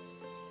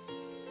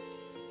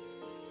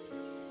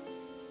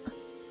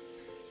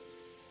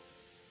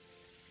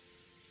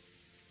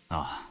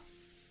ああ、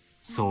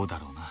そうだ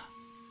ろうな。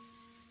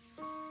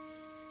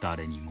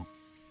誰にも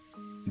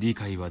理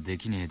解はで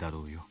きねえだ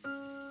ろうよ。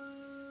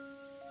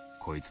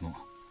こいつも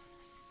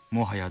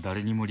もはや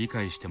誰にも理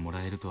解しても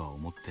らえるとは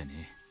思ってね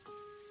え。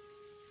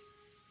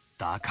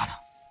だか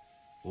ら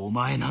お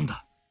前なん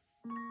だ。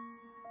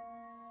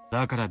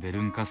だからベ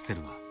ルンカステ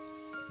ルは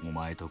お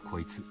前とこ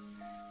いつ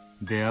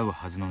出会う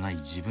はずのない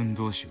自分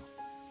同士を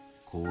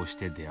こうし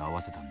て出会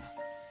わせたんだ。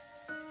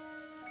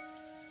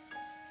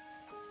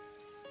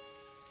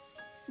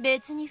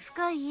別に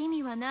深い意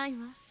味はないわ。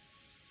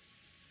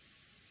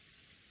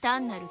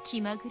単なる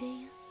気まぐれよ。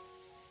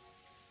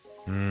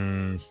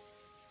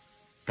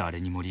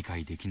誰にも理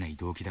解できない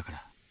動機だか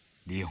ら、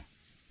リオン。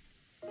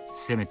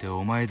せめて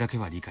お前だけ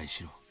は理解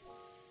しろ。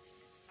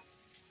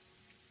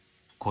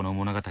この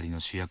物語の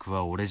主役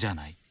は俺じゃ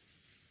ない。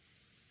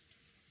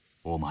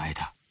お前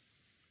だ。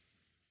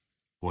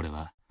俺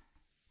は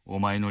お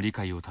前の理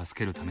解を助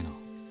けるための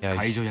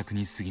介助役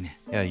に過ぎ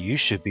ねえ。Yeah, you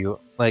should be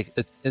like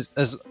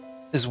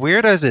as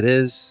weird as it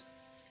is.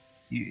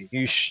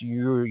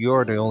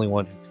 You're the only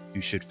one who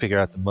should figure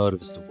out the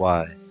motive as to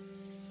why.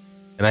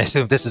 And I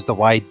assume this is the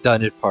why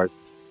done it part.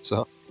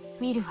 So.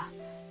 ミルは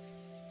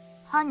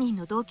犯人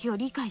の動機を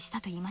理解した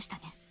と言いました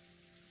ね。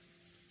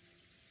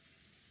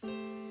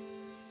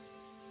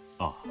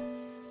ああ。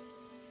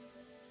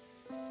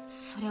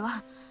それ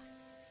は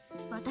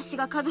私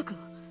が家族を、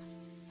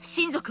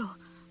親族を、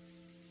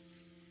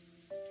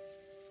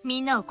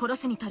みんなを殺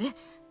すに足る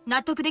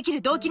納得でき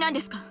る動機なんで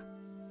すか？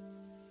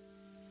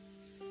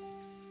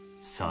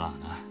さあ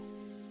な。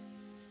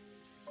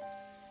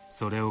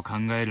それを考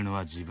えるの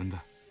は自分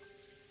だ。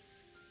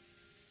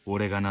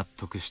俺が納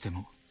得して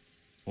も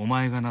お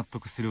前が納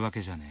得するわ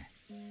けじゃね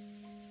え。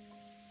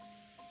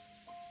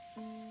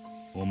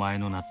お前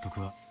の納得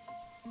は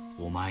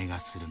お前が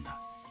するんだ。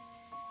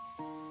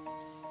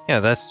Yeah,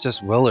 that's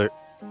just Willard.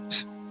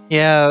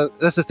 Yeah,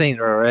 that's the thing,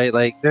 right?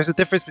 Like, there's a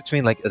difference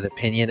between like an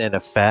opinion and a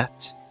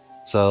fact.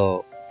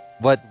 So,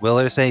 what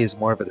Willard say is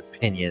more of an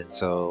opinion.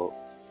 So,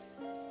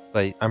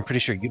 but I'm pretty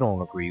sure you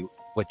don't agree.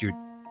 I'm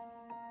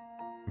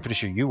pretty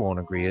sure you won't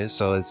agree it.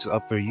 So it's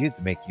up for you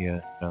to make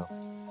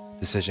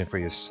decision for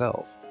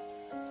yourself.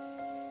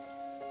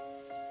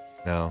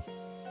 No.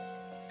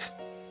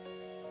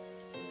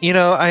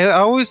 I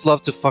always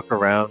love to fuck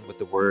around with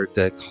the word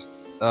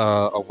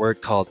a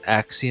word called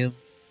axiom.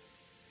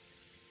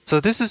 So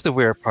this is the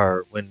weird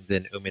part when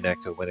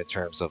Umineko went in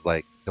terms of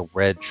like the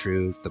red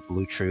truth, the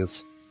blue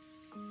truth.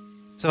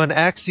 So an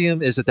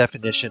axiom is a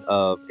definition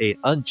of a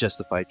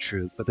unjustified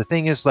truth, but the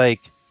thing is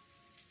like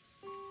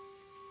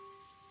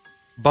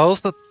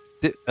both the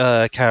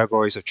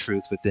categories of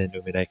truth within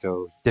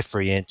Umineko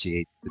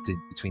differentiate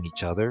between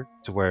each other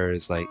to where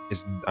it's like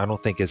I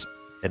don't think it's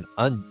an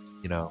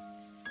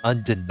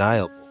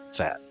undeniable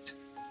fact,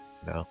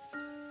 you know.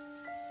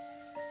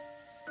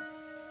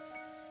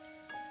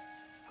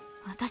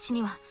 私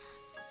には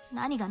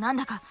何が何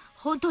だか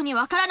本当に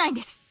わからないん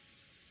です。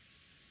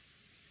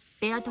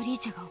ベアトリー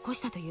チェが起こし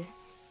たという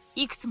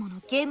いくつも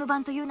のゲーム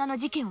版という名の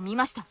事件を見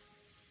ました。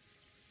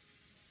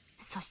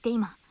そして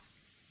今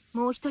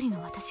もう一人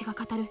の私が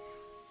語る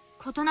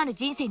異なる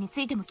人生に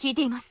ついても聞い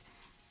ています。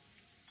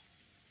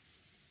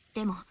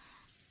でも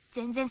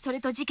全然それ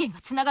と事件が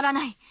つながら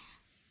ない。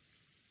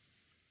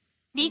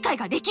理解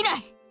ができな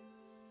い。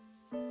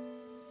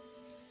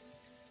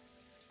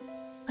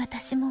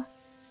私も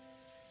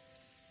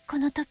こ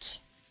の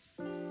時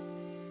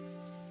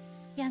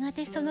やが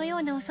てそのよ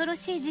うな恐ろ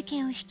しい事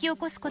件を引き起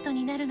こすこと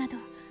になるなど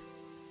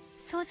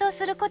想像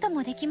すること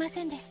もできま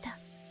せんでした。い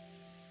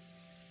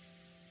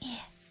え、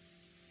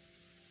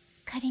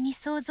仮に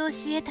想像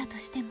し得たと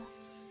しても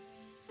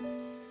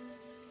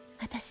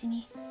私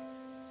に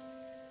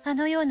あ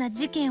のような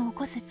事件を起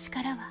こす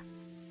力は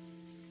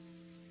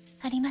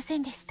ありませ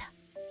んでした。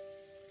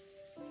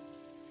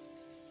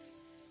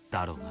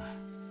だろうな。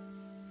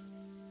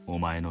お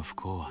前の不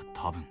幸は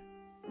多分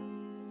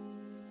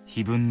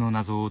非分の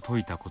謎を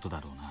解いたこと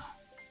だろうな。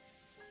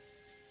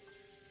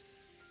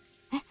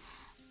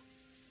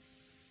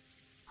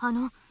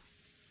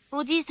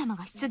おじい様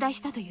が出題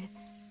したという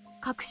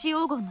隠し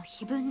黄金の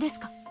秘文です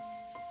か？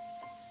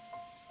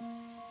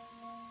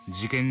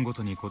事件ご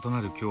とに異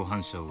なる共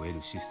犯者を得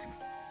るシステム。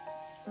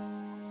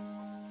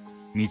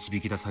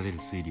導き出される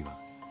推理は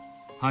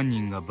犯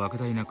人が莫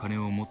大な金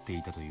を持って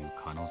いたという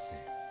可能性、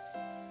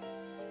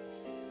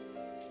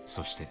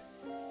そして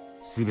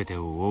全て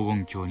を黄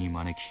金鏡に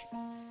招き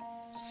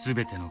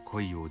全ての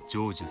恋を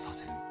成就さ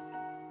せる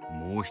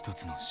もう一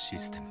つのシ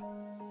ステム。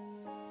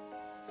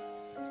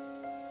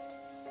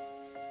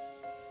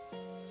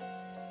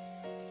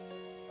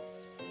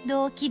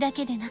動機だ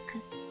けでなく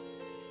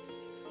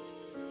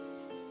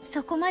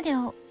そこまで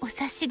をお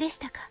察しでし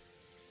たか？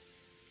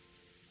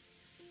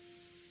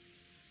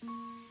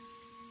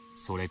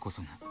それこ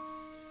そが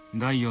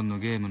第4の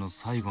ゲームの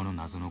最後の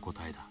謎の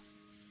答えだ。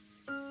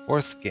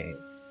Fourth game.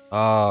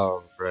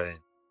 Oh, right.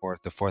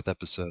 The fourth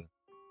episode.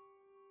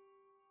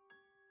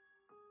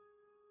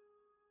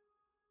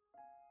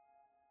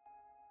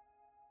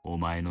 お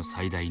前の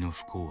最大の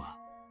不幸は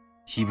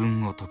秘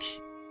文を解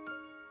き。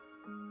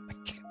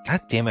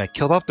God damn it, I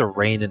killed off the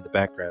rain in the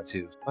background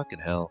too. Fucking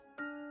hell.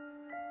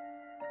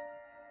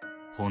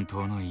 本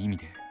当の意味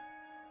で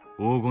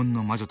黄金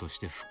の魔女とし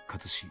て復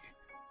活し、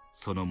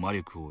その魔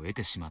力を得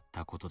てしまっ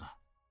たことだ。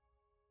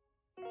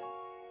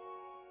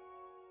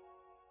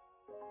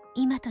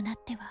今となっ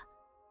ては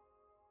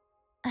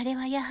あれ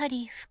はやは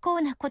り不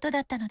幸なことだ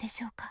ったので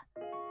しょうか。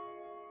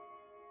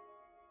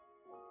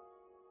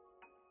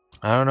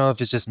I don't know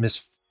if it's just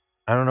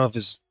I don't know if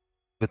it's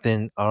I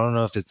don't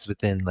know if it's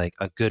within like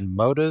a good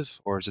motive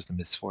or just a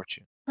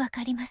misfortune. わ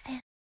かりませ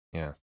ん。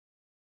 Yeah.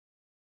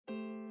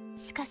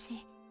 しか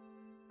し、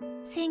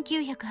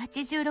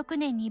1986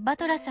年にバ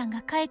トラさん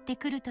が帰って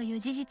くるという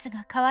事実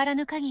が変わら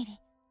ぬ限り、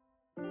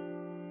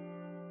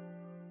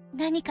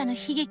何かの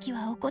悲劇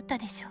は起こった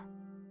でしょう。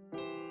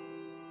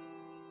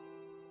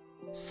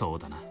そう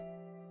だな。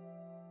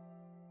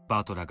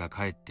バトラが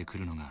帰ってく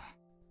るのが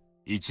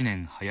1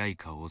年早い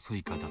か遅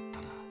いかだった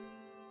ら、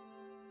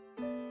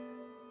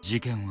事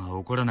件は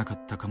起こらなか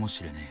ったかも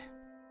しれねえ。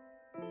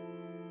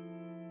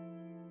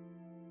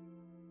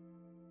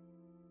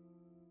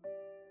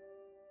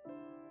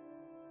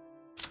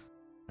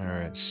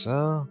Alright,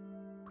 so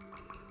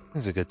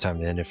this is a good time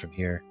to end it from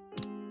here.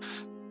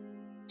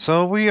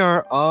 So we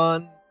are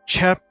on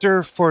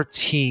chapter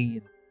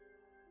 14,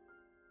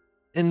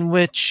 in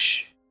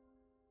which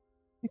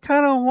you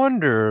kind of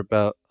wonder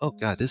about, oh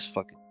god, this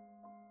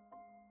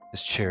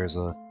chair is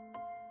a...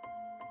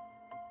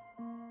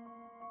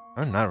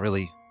 I'm not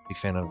really a big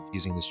fan of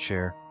using this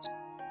chair.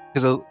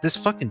 Because this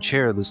fucking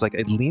chair,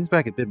 it leans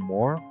back a bit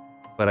more,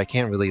 but I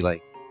can't really,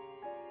 like,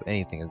 do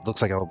anything. It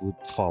looks like I would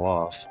fall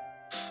off.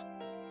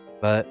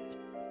 But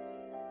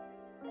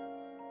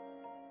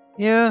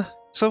yeah,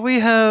 so we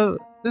have,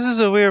 this is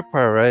a weird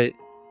part, right?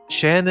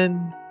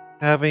 Shannon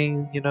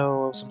having, you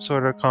know, some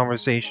sort of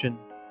conversation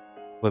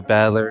with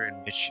Battler in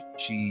which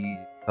she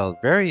felt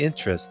very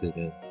interested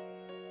in.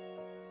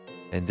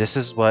 And this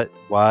is why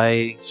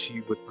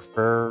she would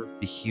prefer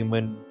the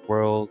human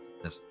world.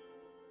 It's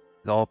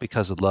all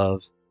because of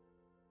love.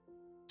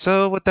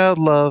 So without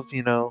love,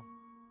 you know,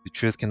 the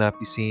truth cannot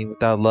be seen.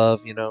 Without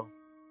love, you know,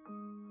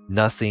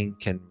 nothing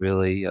can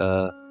really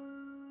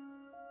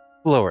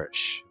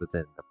flourish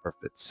within a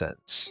perfect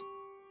sense.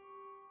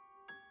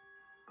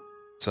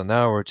 So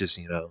now we're just,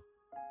 you know,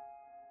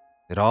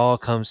 it all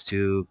comes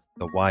to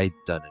the why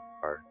done it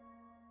part,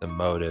 the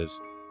motive.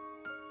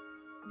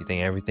 You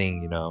think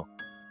everything, you know,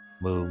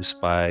 moves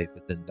by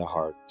within the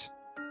heart.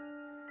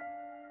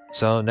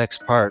 So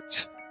next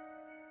part,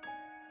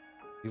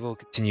 we will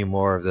continue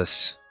more of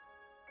this.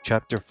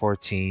 Chapter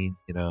 14,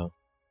 you know.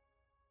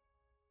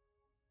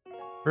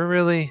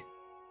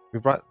 We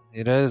brought,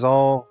 it is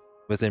all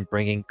within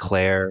bringing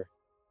Claire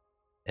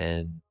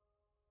and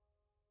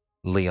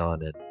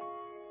Leon in.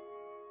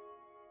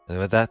 And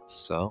with that,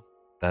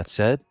 that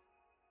said,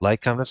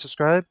 like, comment, and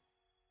subscribe,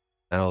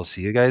 and I'll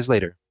see you guys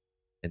later,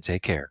 and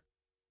take care.